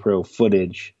own GoPro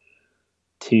footage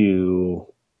to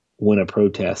win a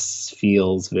protest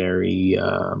feels very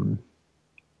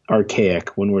archaic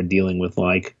when we're dealing with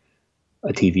like a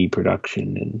TV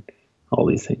production and all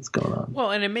these things going on.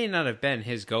 Well, and it may not have been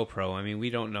his GoPro. I mean, we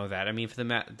don't know that. I mean, for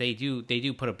the they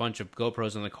do put a bunch of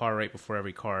GoPros on the car right before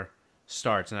every car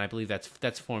starts, and I believe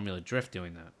that's Formula Drift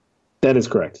doing that. That is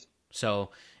correct. So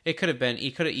it could have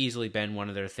easily been one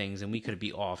of their things, and we could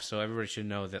be off. So everybody should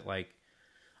know that, like,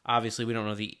 obviously we don't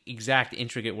know the exact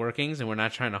intricate workings, and we're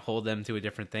not trying to hold them to a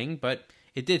different thing, but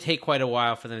it did take quite a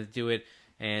while for them to do it,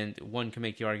 and one can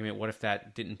make the argument, what if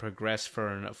that didn't progress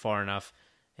far enough,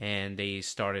 and they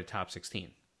started top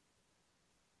 16?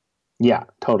 Yeah,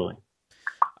 totally.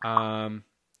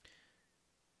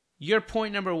 Your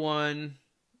point number one.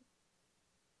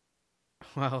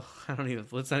 Well,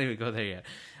 let's not even go there yet.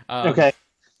 Okay.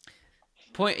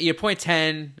 Your point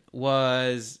 10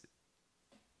 was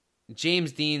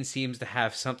James Dean seems to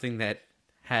have something that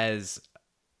has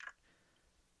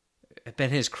been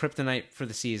his kryptonite for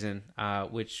the season,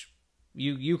 which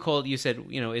you said,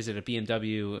 is it a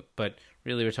BMW? But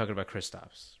really we're talking about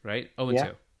Kristaps, right?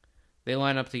 0-2. They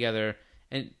line up together,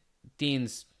 and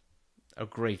Dean's a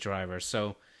great driver.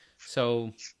 So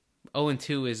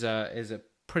 0-2 is a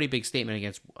pretty big statement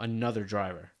against another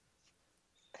driver.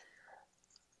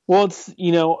 Well, it's,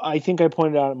 I think I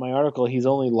pointed out in my article, he's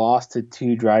only lost to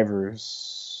two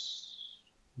drivers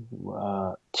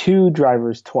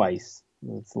twice.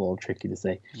 It's a little tricky to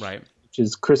say. Right. Which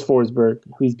is Chris Forsberg,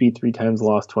 who he's beat 3 times,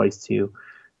 lost twice to,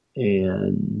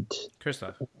 and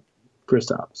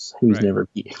Kristaps, who's never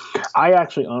beat. I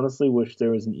actually honestly wish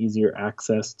there was an easier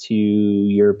access to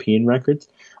European records.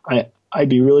 I'd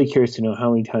be really curious to know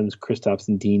how many times Kristaps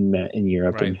and Dean met in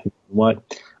Europe and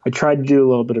what. I tried to do a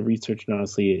little bit of research, and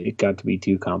honestly, it got to be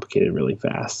too complicated really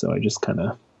fast, so I just kind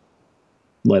of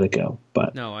let it go.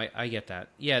 But no, I get that.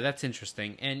 Yeah, that's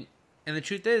interesting. And the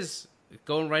truth is,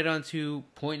 going right on to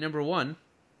point number 1,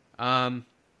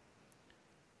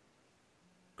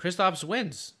 Kristaps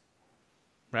wins.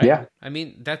 Right? Yeah. I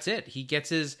mean, that's it. He gets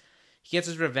his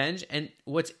revenge. And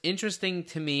what's interesting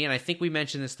to me, and I think we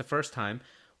mentioned this the first time,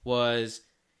 was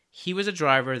he was a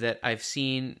driver that I've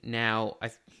seen now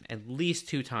at least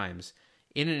 2 times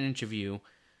in an interview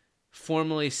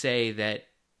formally say that,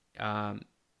 and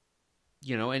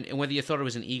whether you thought it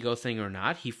was an ego thing or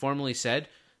not, he formally said,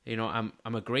 I'm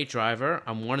a great driver.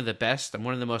 I'm one of the best. I'm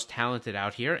one of the most talented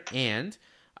out here. And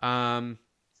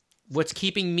what's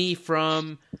keeping me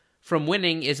from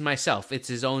winning is myself. It's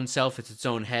his own self. It's its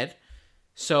own head.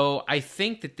 So I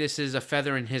think that this is a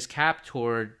feather in his cap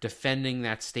toward defending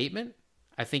that statement.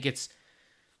 I think it's.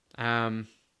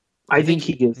 I think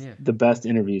he gives the best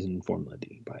interviews in Formula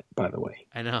D. By the way,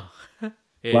 I know.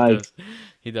 He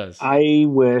does. I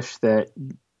wish that.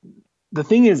 The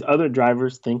thing is, other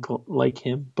drivers think like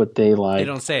him, but they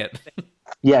don't say it.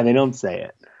 Yeah, they don't say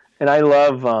it. And I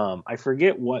love. I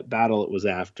forget what battle it was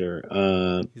after.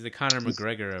 He's the Conor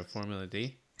McGregor of Formula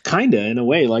D. Kinda, in a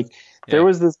way. There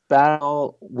was this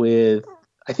battle with,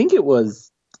 I think it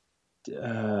was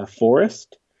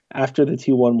Forrest. After the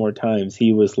 2 one more times,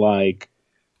 she was like,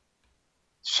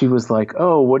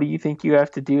 "Oh, what do you think you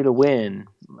have to do to win?"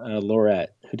 Laurette,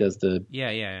 who does the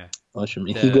live stream.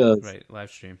 He goes, live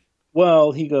stream.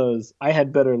 Well, he goes, I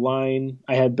had better line,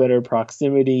 I had better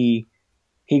proximity.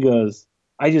 He goes,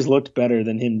 I just looked better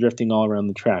than him drifting all around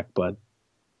the track, but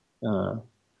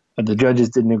the judges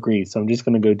didn't agree, so I'm just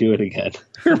going to go do it again.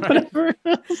 Whatever.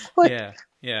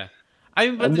 Yeah. I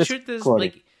mean, but the truth is,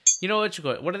 quoting.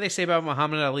 What do they say about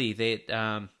Muhammad Ali? They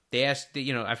asked,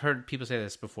 I've heard people say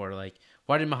this before, like,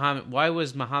 why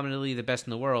was Muhammad Ali the best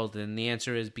in the world? And the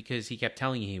answer is because he kept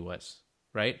telling you he was,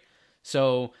 right?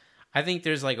 So I think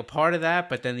there's like a part of that,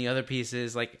 but then the other piece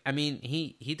is like, I mean,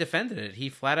 he defended it. He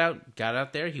flat out got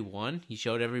out there. He won. He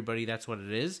showed everybody that's what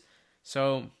it is.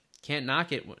 So can't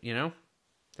knock it.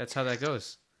 That's how that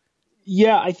goes.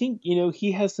 Yeah, I think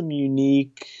he has some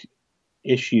unique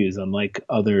issues unlike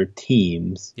other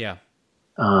teams. Yeah.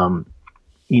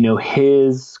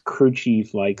 His crew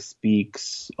chief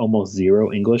speaks almost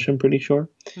zero English, I'm pretty sure.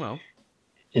 Well.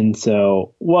 And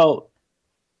so,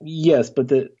 yes, but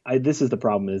this is the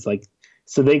problem is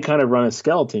so they kind of run a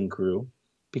skeleton crew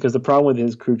because the problem with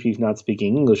his crew chief not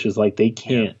speaking English is they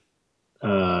can't,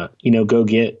 go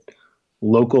get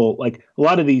local, a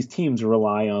lot of these teams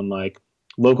rely on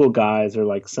local guys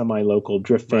or semi-local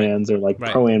drift fans or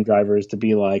pro-am drivers to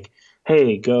be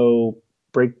hey, go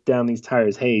break down these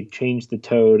tires. Hey, change the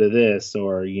toe to this,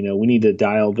 or, we need to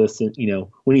dial this in,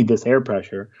 we need this air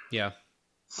pressure. Yeah.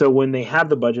 So when they have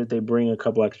the budget, they bring a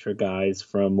couple extra guys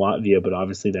from Latvia, but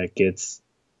obviously that gets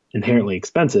inherently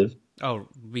expensive. Oh,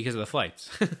 because of the flights.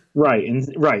 Right. And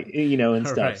stuff.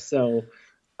 Right. So,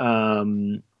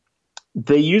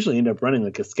 they usually end up running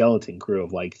a skeleton crew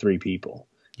of 3 people.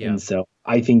 Yeah. And so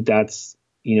I think that's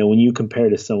when you compare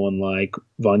to someone like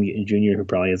Von Gittin Jr., who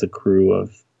probably has a crew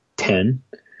of 10,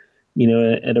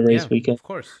 at a race weekend. Of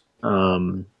course.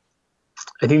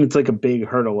 I think it's like a big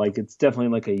hurdle. Like it's definitely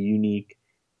like a unique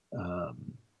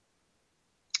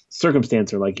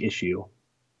circumstance or like issue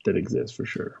that exists for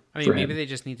sure. I mean, maybe they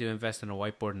just need to invest in a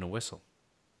whiteboard and a whistle.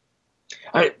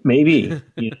 Maybe,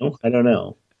 I don't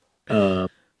know.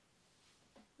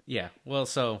 Yeah. Well,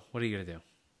 so what are you going to do?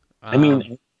 I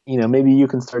mean, maybe you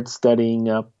can start studying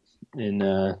up and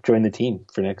join the team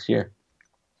for next year.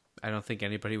 I don't think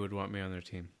anybody would want me on their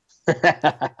team.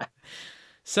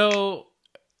 So,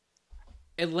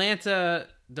 Atlanta,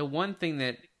 the one thing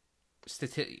that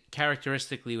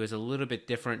characteristically was a little bit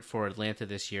different for Atlanta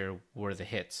this year were the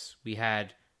hits. We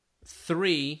had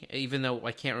 3, even though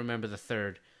I can't remember the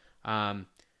third,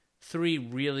 3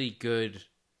 really good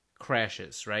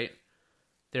crashes, right?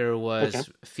 There was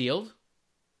Field,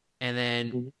 and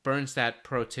then Bernstadt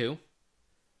Pro 2.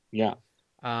 Yeah.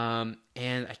 And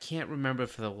I can't remember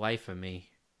for the life of me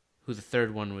who the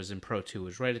third one was in Pro 2. It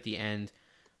was right at the end.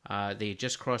 They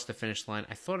just crossed the finish line.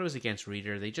 I thought it was against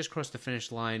Reeder. They just crossed the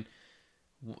finish line.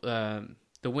 The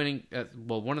winning,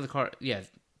 one of the cars,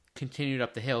 continued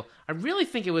up the hill. I really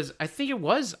think it was.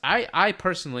 I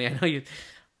personally, I know you.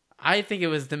 I think it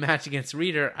was the match against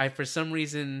Reeder. I for some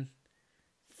reason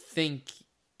think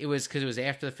it was because it was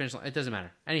after the finish line. It doesn't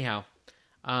matter. Anyhow,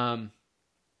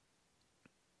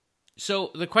 so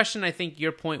the question, I think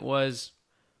your point was,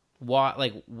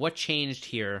 what changed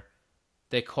here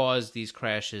that caused these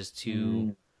crashes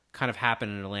to kind of happen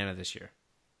in Atlanta this year?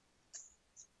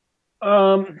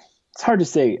 It's hard to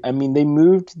say. I mean, they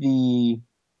moved the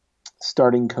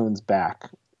starting cones back,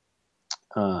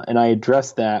 and I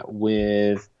addressed that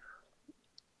with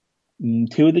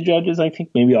 2 of the judges, I think,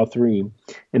 maybe all 3,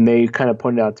 and they kind of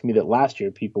pointed out to me that last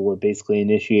year people were basically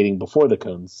initiating before the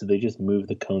cones, so they just moved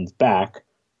the cones back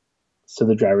so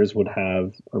the drivers would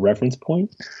have a reference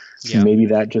point. Yeah. Maybe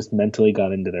that just mentally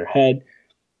got into their head.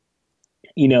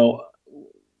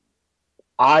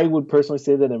 I would personally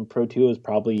say that in Pro 2 it was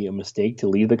probably a mistake to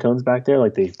leave the cones back there.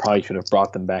 Like, they probably should have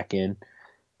brought them back in.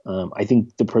 I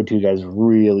think the Pro 2 guys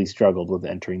really struggled with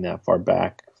entering that far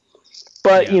back.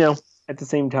 But, at the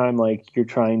same time, like, you're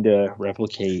trying to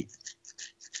replicate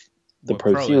the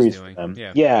Pro Series for them.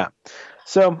 Yeah.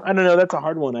 So, I don't know. That's a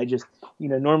hard one. I just,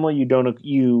 normally you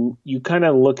kind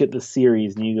of look at the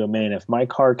series and you go, man, if my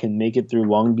car can make it through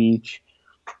Long Beach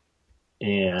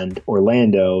and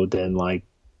Orlando, then, like,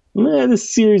 this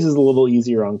series is a little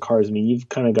easier on cars. I mean, you've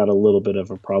kind of got a little bit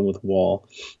of a problem with Wall.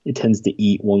 It tends to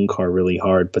eat one car really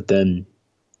hard, but then,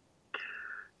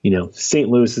 St.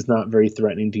 Louis is not very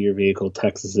threatening to your vehicle.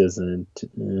 Texas isn't.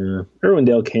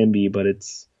 Irwindale can be, but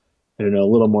it's, a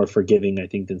little more forgiving, I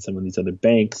think, than some of these other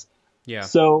banks. Yeah.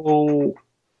 So,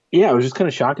 it was just kind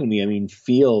of shocking to me. I mean,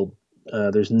 Field,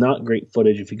 there's not great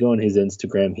footage. If you go on his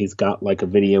Instagram, he's got, like, a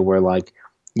video where, like,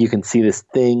 you can see this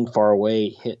thing far away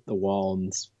hit the wall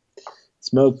and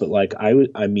smoke, but like I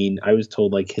was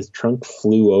told like his trunk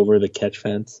flew over the catch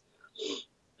fence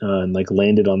and like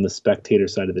landed on the spectator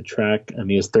side of the track. I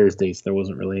mean, it was Thursday, so there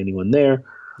wasn't really anyone there.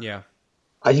 Yeah,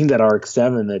 I think that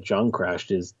RX-7 that John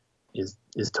crashed is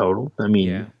total. I mean,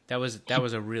 yeah, that was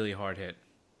a really hard hit.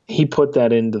 He put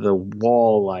that into the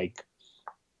wall like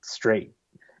straight.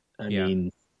 I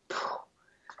mean,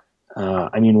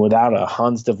 without a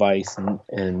Hans device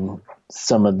and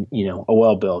some of, a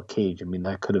well-built cage, I mean,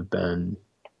 that could have been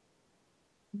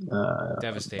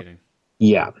devastating.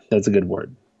 Yeah, that's a good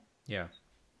word. Yeah,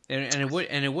 and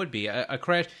it would be a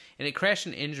crash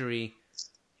and injury,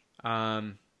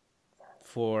 for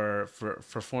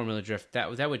Formula Drift. That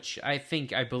would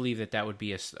I believe that would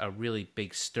be a really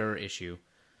big stir issue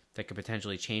that could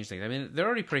potentially change things. I mean, they're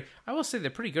already I will say they're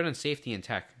pretty good on safety and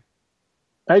tech.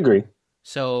 I agree.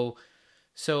 So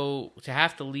to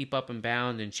have to leap up and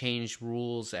bound and change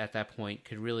rules at that point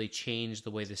could really change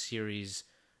the way the series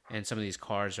and some of these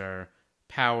cars are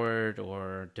powered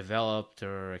or developed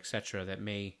or etc. that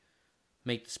may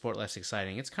make the sport less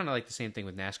exciting. It's kind of like the same thing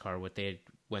with NASCAR, what they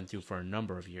went through for a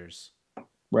number of years.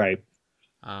 Right.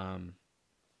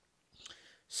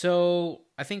 So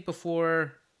I think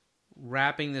before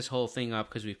wrapping this whole thing up,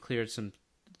 because we've cleared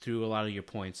through a lot of your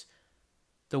points,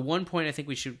 the one point I think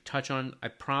we should touch on, I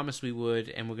promised we would,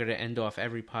 and we're going to end off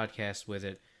every podcast with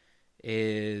it,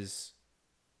 is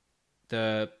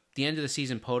the end of the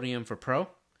season podium for Pro.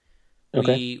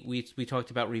 Okay. We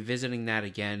talked about revisiting that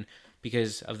again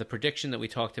because of the prediction that we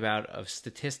talked about of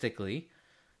statistically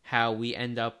how we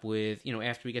end up with,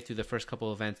 after we get through the first couple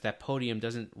of events, that podium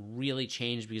doesn't really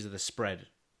change because of the spread,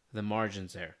 the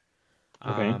margins there.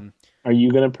 Okay. Are you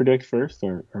going to predict first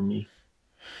or me?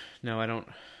 No, I don't.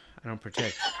 I don't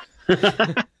predict.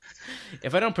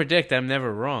 If I don't predict, I'm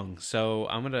never wrong. So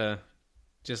I'm gonna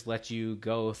just let you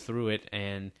go through it,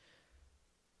 and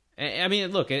I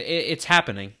mean, look, it's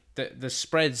happening. The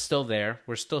spread's still there.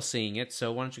 We're still seeing it.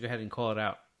 So why don't you go ahead and call it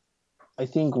out? I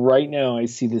think right now I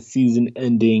see the season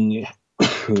ending.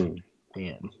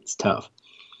 Man, it's tough.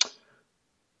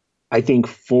 I think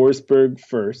Forsberg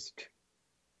first.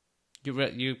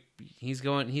 He's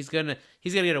gonna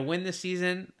get a win this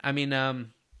season. I mean,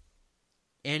 and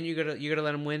you're gonna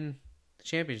let him win the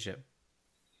championship.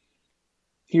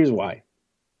 Here's why.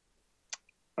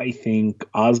 I think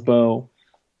Osbo.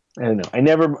 I don't know.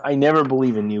 I never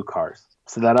believe in new cars,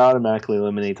 so that automatically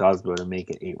eliminates Osbo to make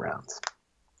it 8 rounds.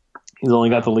 He's only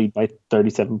got the lead by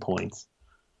 37 points.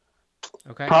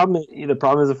 Okay. The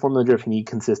problem is a Formula Drift. You need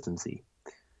consistency,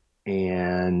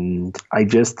 and I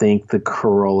just think the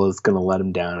Corolla is going to let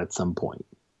him down at some point.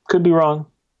 Could be wrong.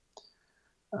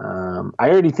 I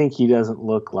already think he doesn't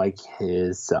look like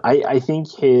his. I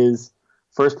think his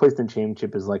first place in the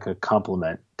championship is like a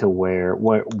compliment to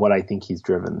what I think he's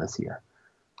driven this year.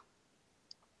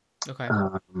 Okay.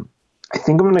 I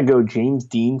think I'm going to go James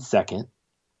Dean second.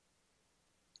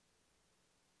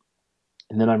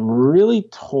 And then I'm really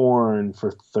torn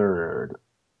for third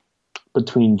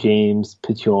between James,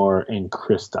 Tuerck, and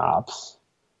Kristaps.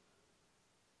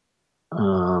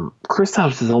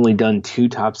 Kristaps has only done 2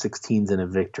 top 16s and a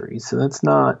victory, so that's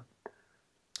not...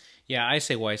 Yeah, I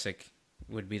say Wysick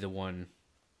would be the one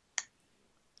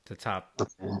to top.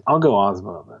 Okay. I'll go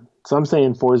Osmo then. So I'm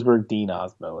saying Forsberg, Dean,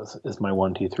 Osmo is my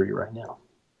 1, 2, 3 right now.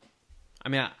 I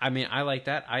mean, I like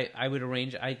that. I would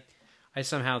arrange... I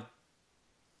somehow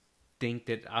think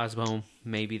that Osmo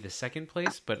may be the second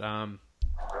place, but I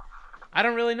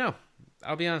don't really know.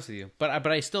 I'll be honest with you, but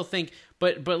I still think.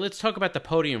 But let's talk about the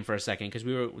podium for a second,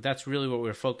 because that's really what we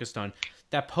were focused on.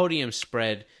 That podium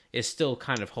spread is still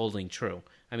kind of holding true.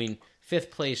 I mean, 5th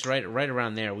place, right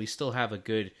around there. We still have a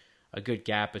good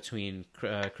gap between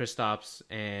Kristaps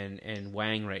and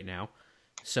Wang right now.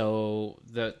 So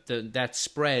that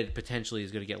spread potentially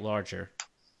is going to get larger,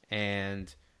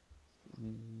 and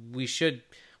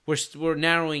we're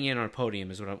narrowing in our podium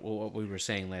is what we were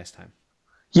saying last time.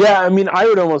 Yeah, I mean, I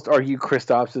would almost argue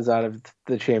Kristaps is out of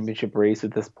the championship race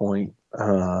at this point.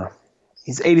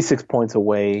 He's 86 points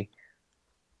away.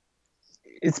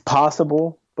 It's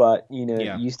possible, but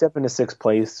you step into 6th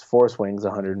place, Forrest Wang's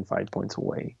 105 points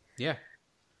away. Yeah.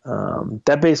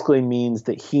 That basically means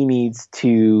that he needs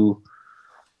to,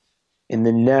 in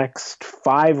the next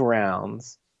 5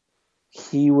 rounds,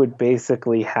 he would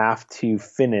basically have to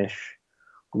finish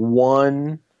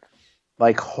one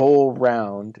whole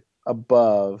round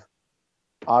above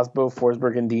Osbo,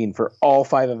 Forsberg, and Dean for all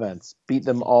 5 events. Beat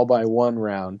them all by 1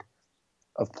 round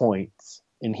of points,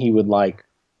 and he would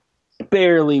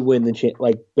barely win the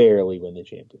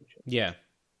championship. Yeah,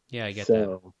 I get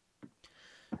that.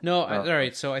 No, all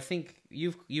right. So I think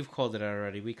you've called it out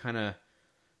already. We kind of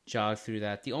jogged through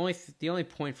that. The only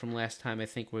point from last time I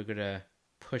think we're gonna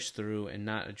push through and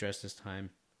not address this time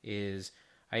is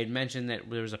I had mentioned that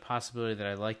there was a possibility that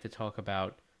I'd like to talk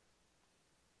about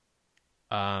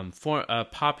for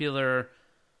popular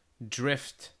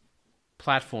drift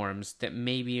platforms that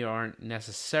maybe aren't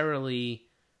necessarily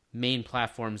main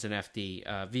platforms in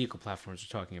FD, vehicle platforms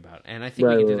we're talking about. And I think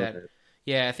we could do that. Right.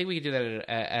 Yeah, I think we could do that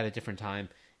at a different time.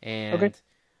 And okay.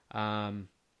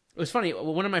 It was funny.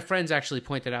 One of my friends actually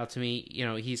pointed out to me,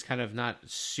 he's kind of not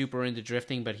super into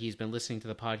drifting, but he's been listening to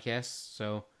the podcast,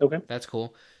 so that's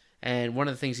cool. And one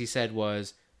of the things he said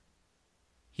was,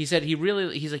 he's like, you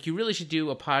really should do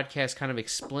a podcast kind of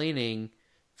explaining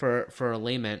for a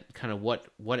layman kind of what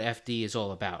FD is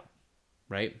all about,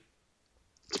 right?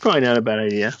 It's probably not a bad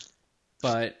idea.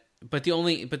 But the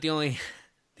only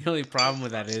problem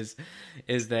with that is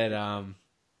that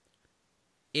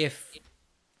if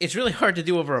it's really hard to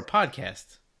do over a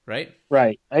podcast, right?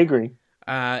 Right, I agree.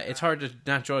 It's hard to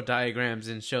not draw diagrams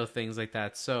and show things like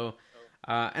that. So,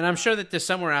 and I'm sure that there's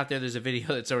somewhere out there's a video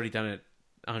that's already done it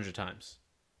 100 times.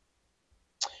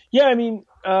 Yeah, I mean,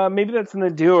 maybe that's something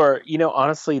to do, or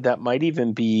honestly, that might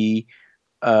even be.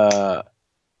 I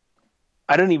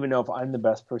don't even know if I'm the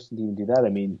best person to even do that. I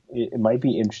mean, it might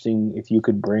be interesting if you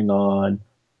could bring on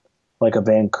a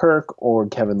Van Kirk or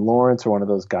Kevin Lawrence or one of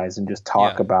those guys and just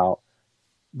talk about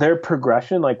their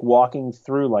progression, walking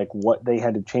through what they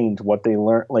had to change, what they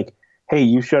learned. Hey,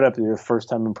 you showed up your first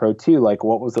time in Pro 2.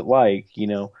 What was it like?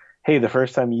 Hey, the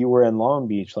first time you were in Long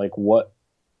Beach, what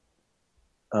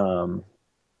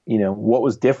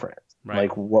was different?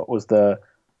 Right. What was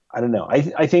I don't know.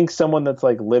 I think someone that's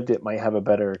lived it might have a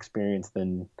better experience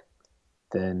than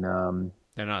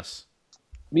us.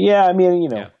 Yeah, I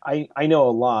mean, Yeah. I know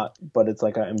a lot, but it's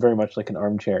like I'm very much like an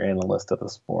armchair analyst of the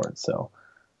sport. So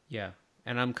Yeah.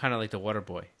 And I'm kind of like the water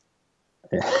boy.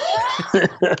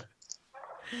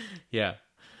 Yeah.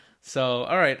 So,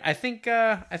 all right. I think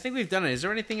we've done it. Is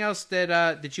there anything else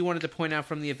that you wanted to point out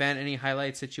from the event? Any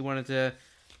highlights that you wanted to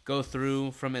go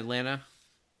through from Atlanta?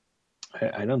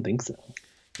 I don't think so.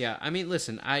 Yeah. I mean,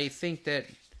 listen, I think that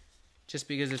just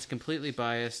because it's completely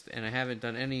biased and I haven't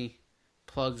done any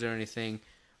plugs or anything,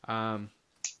 You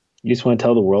just want to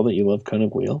tell the world that you love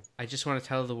Konig wheel? I just want to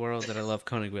tell the world that I love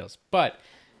Konig wheels. But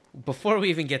before we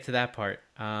even get to that part,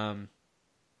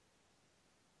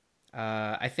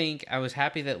 I think I was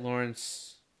happy that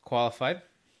Lawrence qualified.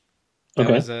 That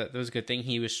was a good thing.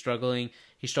 He was struggling.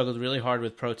 He struggled really hard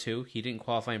with Pro 2. He didn't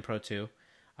qualify in Pro 2.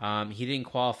 He didn't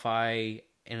qualify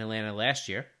in Atlanta last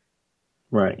year.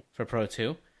 Right. For Pro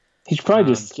 2. He should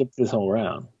probably just skip this whole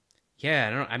round. Yeah, I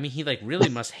don't know. I mean, he like really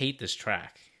must hate this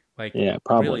track. Like, yeah,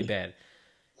 probably. Really bad.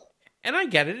 And I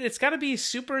get it. It's got to be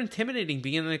super intimidating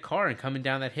being in the car and coming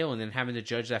down that hill and then having to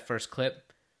judge that first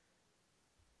clip.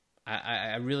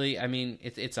 I really, I mean,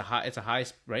 it's a high,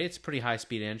 right? It's a pretty high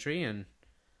speed entry and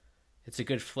it's a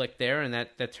good flick there. And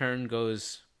that turn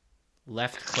goes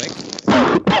left quick.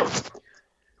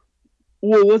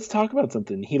 Well, let's talk about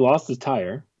something. He lost his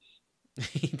tire.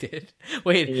 He did.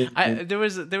 Wait, there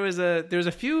was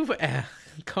a few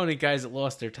Konig guys that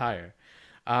lost their tire.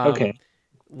 Okay.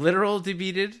 Literal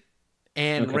debeated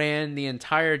and ran the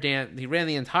entire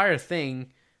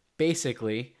thing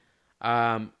basically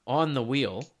on the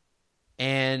wheel,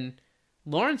 and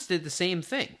Lawrence did the same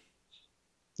thing.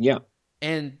 Yeah.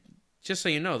 And just so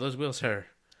you know, those wheels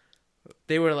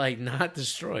they were like not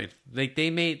destroyed. Like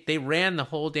they ran the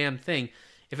whole damn thing.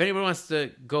 If anyone wants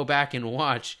to go back and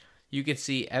watch, you can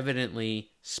see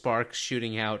evidently sparks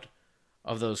shooting out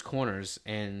of those corners,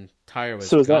 and tire was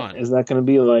gone. Is that going to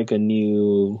be like a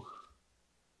new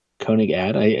Konig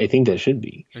ad? I think that should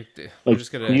be. Like, you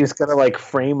just got to like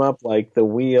frame up like the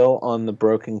wheel on the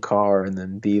broken car, and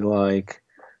then be like,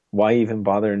 why even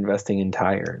bother investing in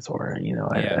tires? Or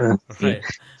right.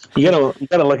 You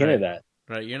gotta look into that.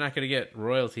 Right, you're not going to get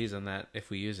royalties on that if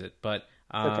we use it, but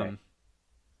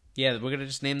yeah, we're going to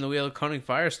just name the wheel Konig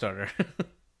Firestarter.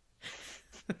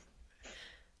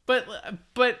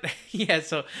 But yeah,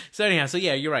 so anyhow, so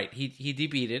yeah, you're right. He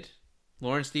debeated.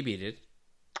 Lawrence debeated.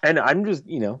 And I'm just,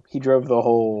 he drove the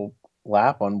whole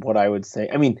lap on what I would say.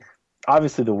 I mean,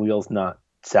 obviously the wheel's not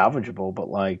salvageable, but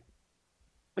like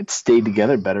it stayed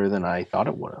together better than I thought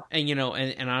it would have. And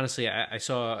and honestly, I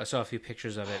saw a few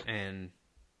pictures of it, and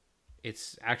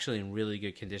it's actually in really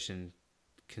good condition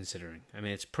considering. I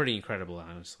mean, it's pretty incredible,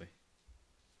 honestly.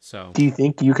 So, do you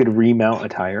think you could remount a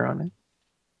tire on it?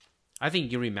 I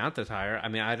think you remount the tire. I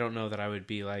mean, I don't know that I would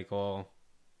be like all.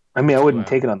 I mean, I wouldn't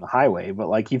take it on the highway, but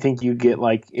like, you think you get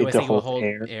like it to hold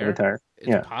air for the tire?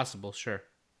 It's possible, sure.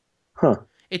 Huh.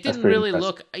 It didn't really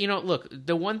look. Look,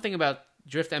 the one thing about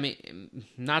drift, I mean,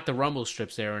 not the rumble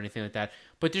strips there or anything like that,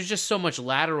 but there's just so much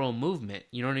lateral movement.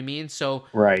 You know what I mean? So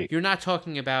you're not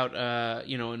talking about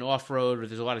an off road where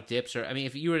there's a lot of dips, or I mean,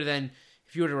 if you were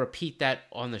to repeat that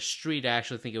on the street, I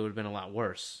actually think it would have been a lot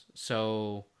worse.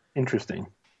 So interesting.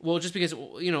 Well, just because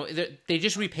they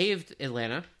just repaved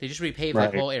Atlanta, they just repaved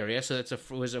that whole area, so it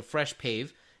was a fresh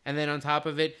pave, and then on top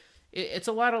of it, it's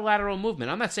a lot of lateral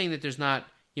movement. I'm not saying that there's not,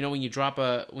 when you drop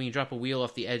a wheel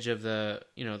off the edge of the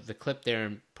the clip there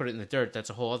and put it in the dirt,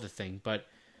 that's a whole other thing. But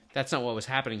that's not what was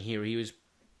happening here. He was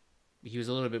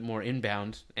a little bit more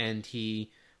inbound, and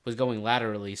he was going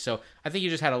laterally. So I think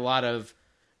you just had a lot of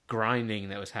grinding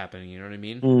that was happening. You know what I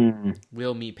mean?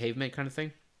 Wheel meet pavement kind of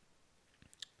thing.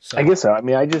 So. I guess so. I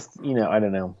mean, I just, I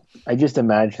don't know. I just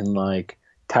imagine like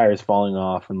tires falling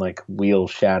off and like wheels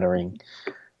shattering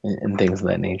and things of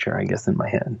that nature, I guess, in my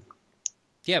head.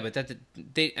 Yeah, but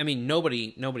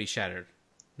nobody shattered.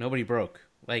 Nobody broke.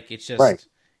 Like, it's just,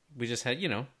 we just had, you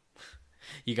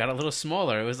got a little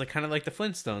smaller. It was like kind of like the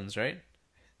Flintstones, right?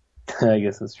 I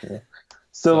guess that's true.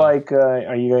 So like,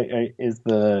 is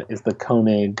the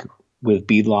Konig with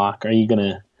beadlock, are you going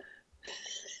to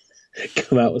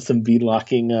come out with some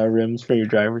beadlocking rims for your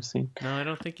driver's seat? No, I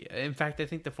don't think. In fact, I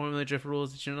think the Formula Drift rule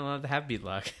is that you're not allowed to have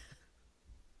beadlock.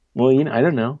 Well, I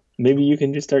don't know. Maybe you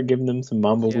can just start giving them some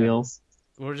Mamba wheels.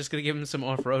 We're just gonna give them some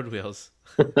off-road wheels.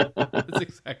 That's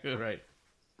exactly right.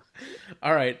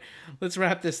 All right, let's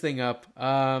wrap this thing up.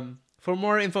 For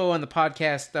more info on the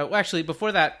podcast, actually,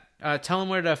 before that, tell them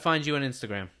where to find you on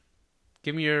Instagram.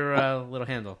 Give me your little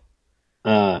handle.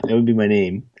 It would be my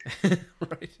name.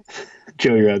 Right.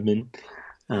 Joey Redmond.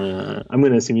 I'm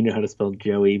going to assume you know how to spell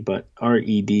Joey, but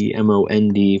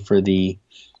Redmond for the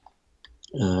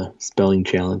spelling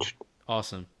challenge.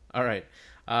 Awesome. All right.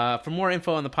 For more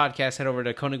info on the podcast, head over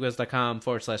to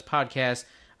konigwheels.com/podcast.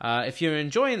 If you're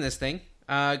enjoying this thing,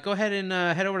 go ahead and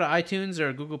head over to iTunes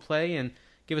or Google Play and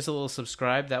give us a little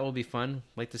subscribe. That will be fun.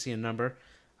 Like to see a number.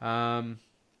 You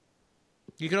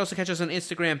can also catch us on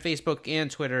Instagram, Facebook,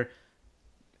 and Twitter,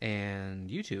 and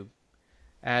YouTube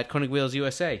at Konig Wheels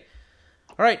USA.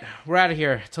 All right, we're out of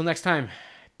here. Until next time,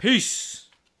 peace.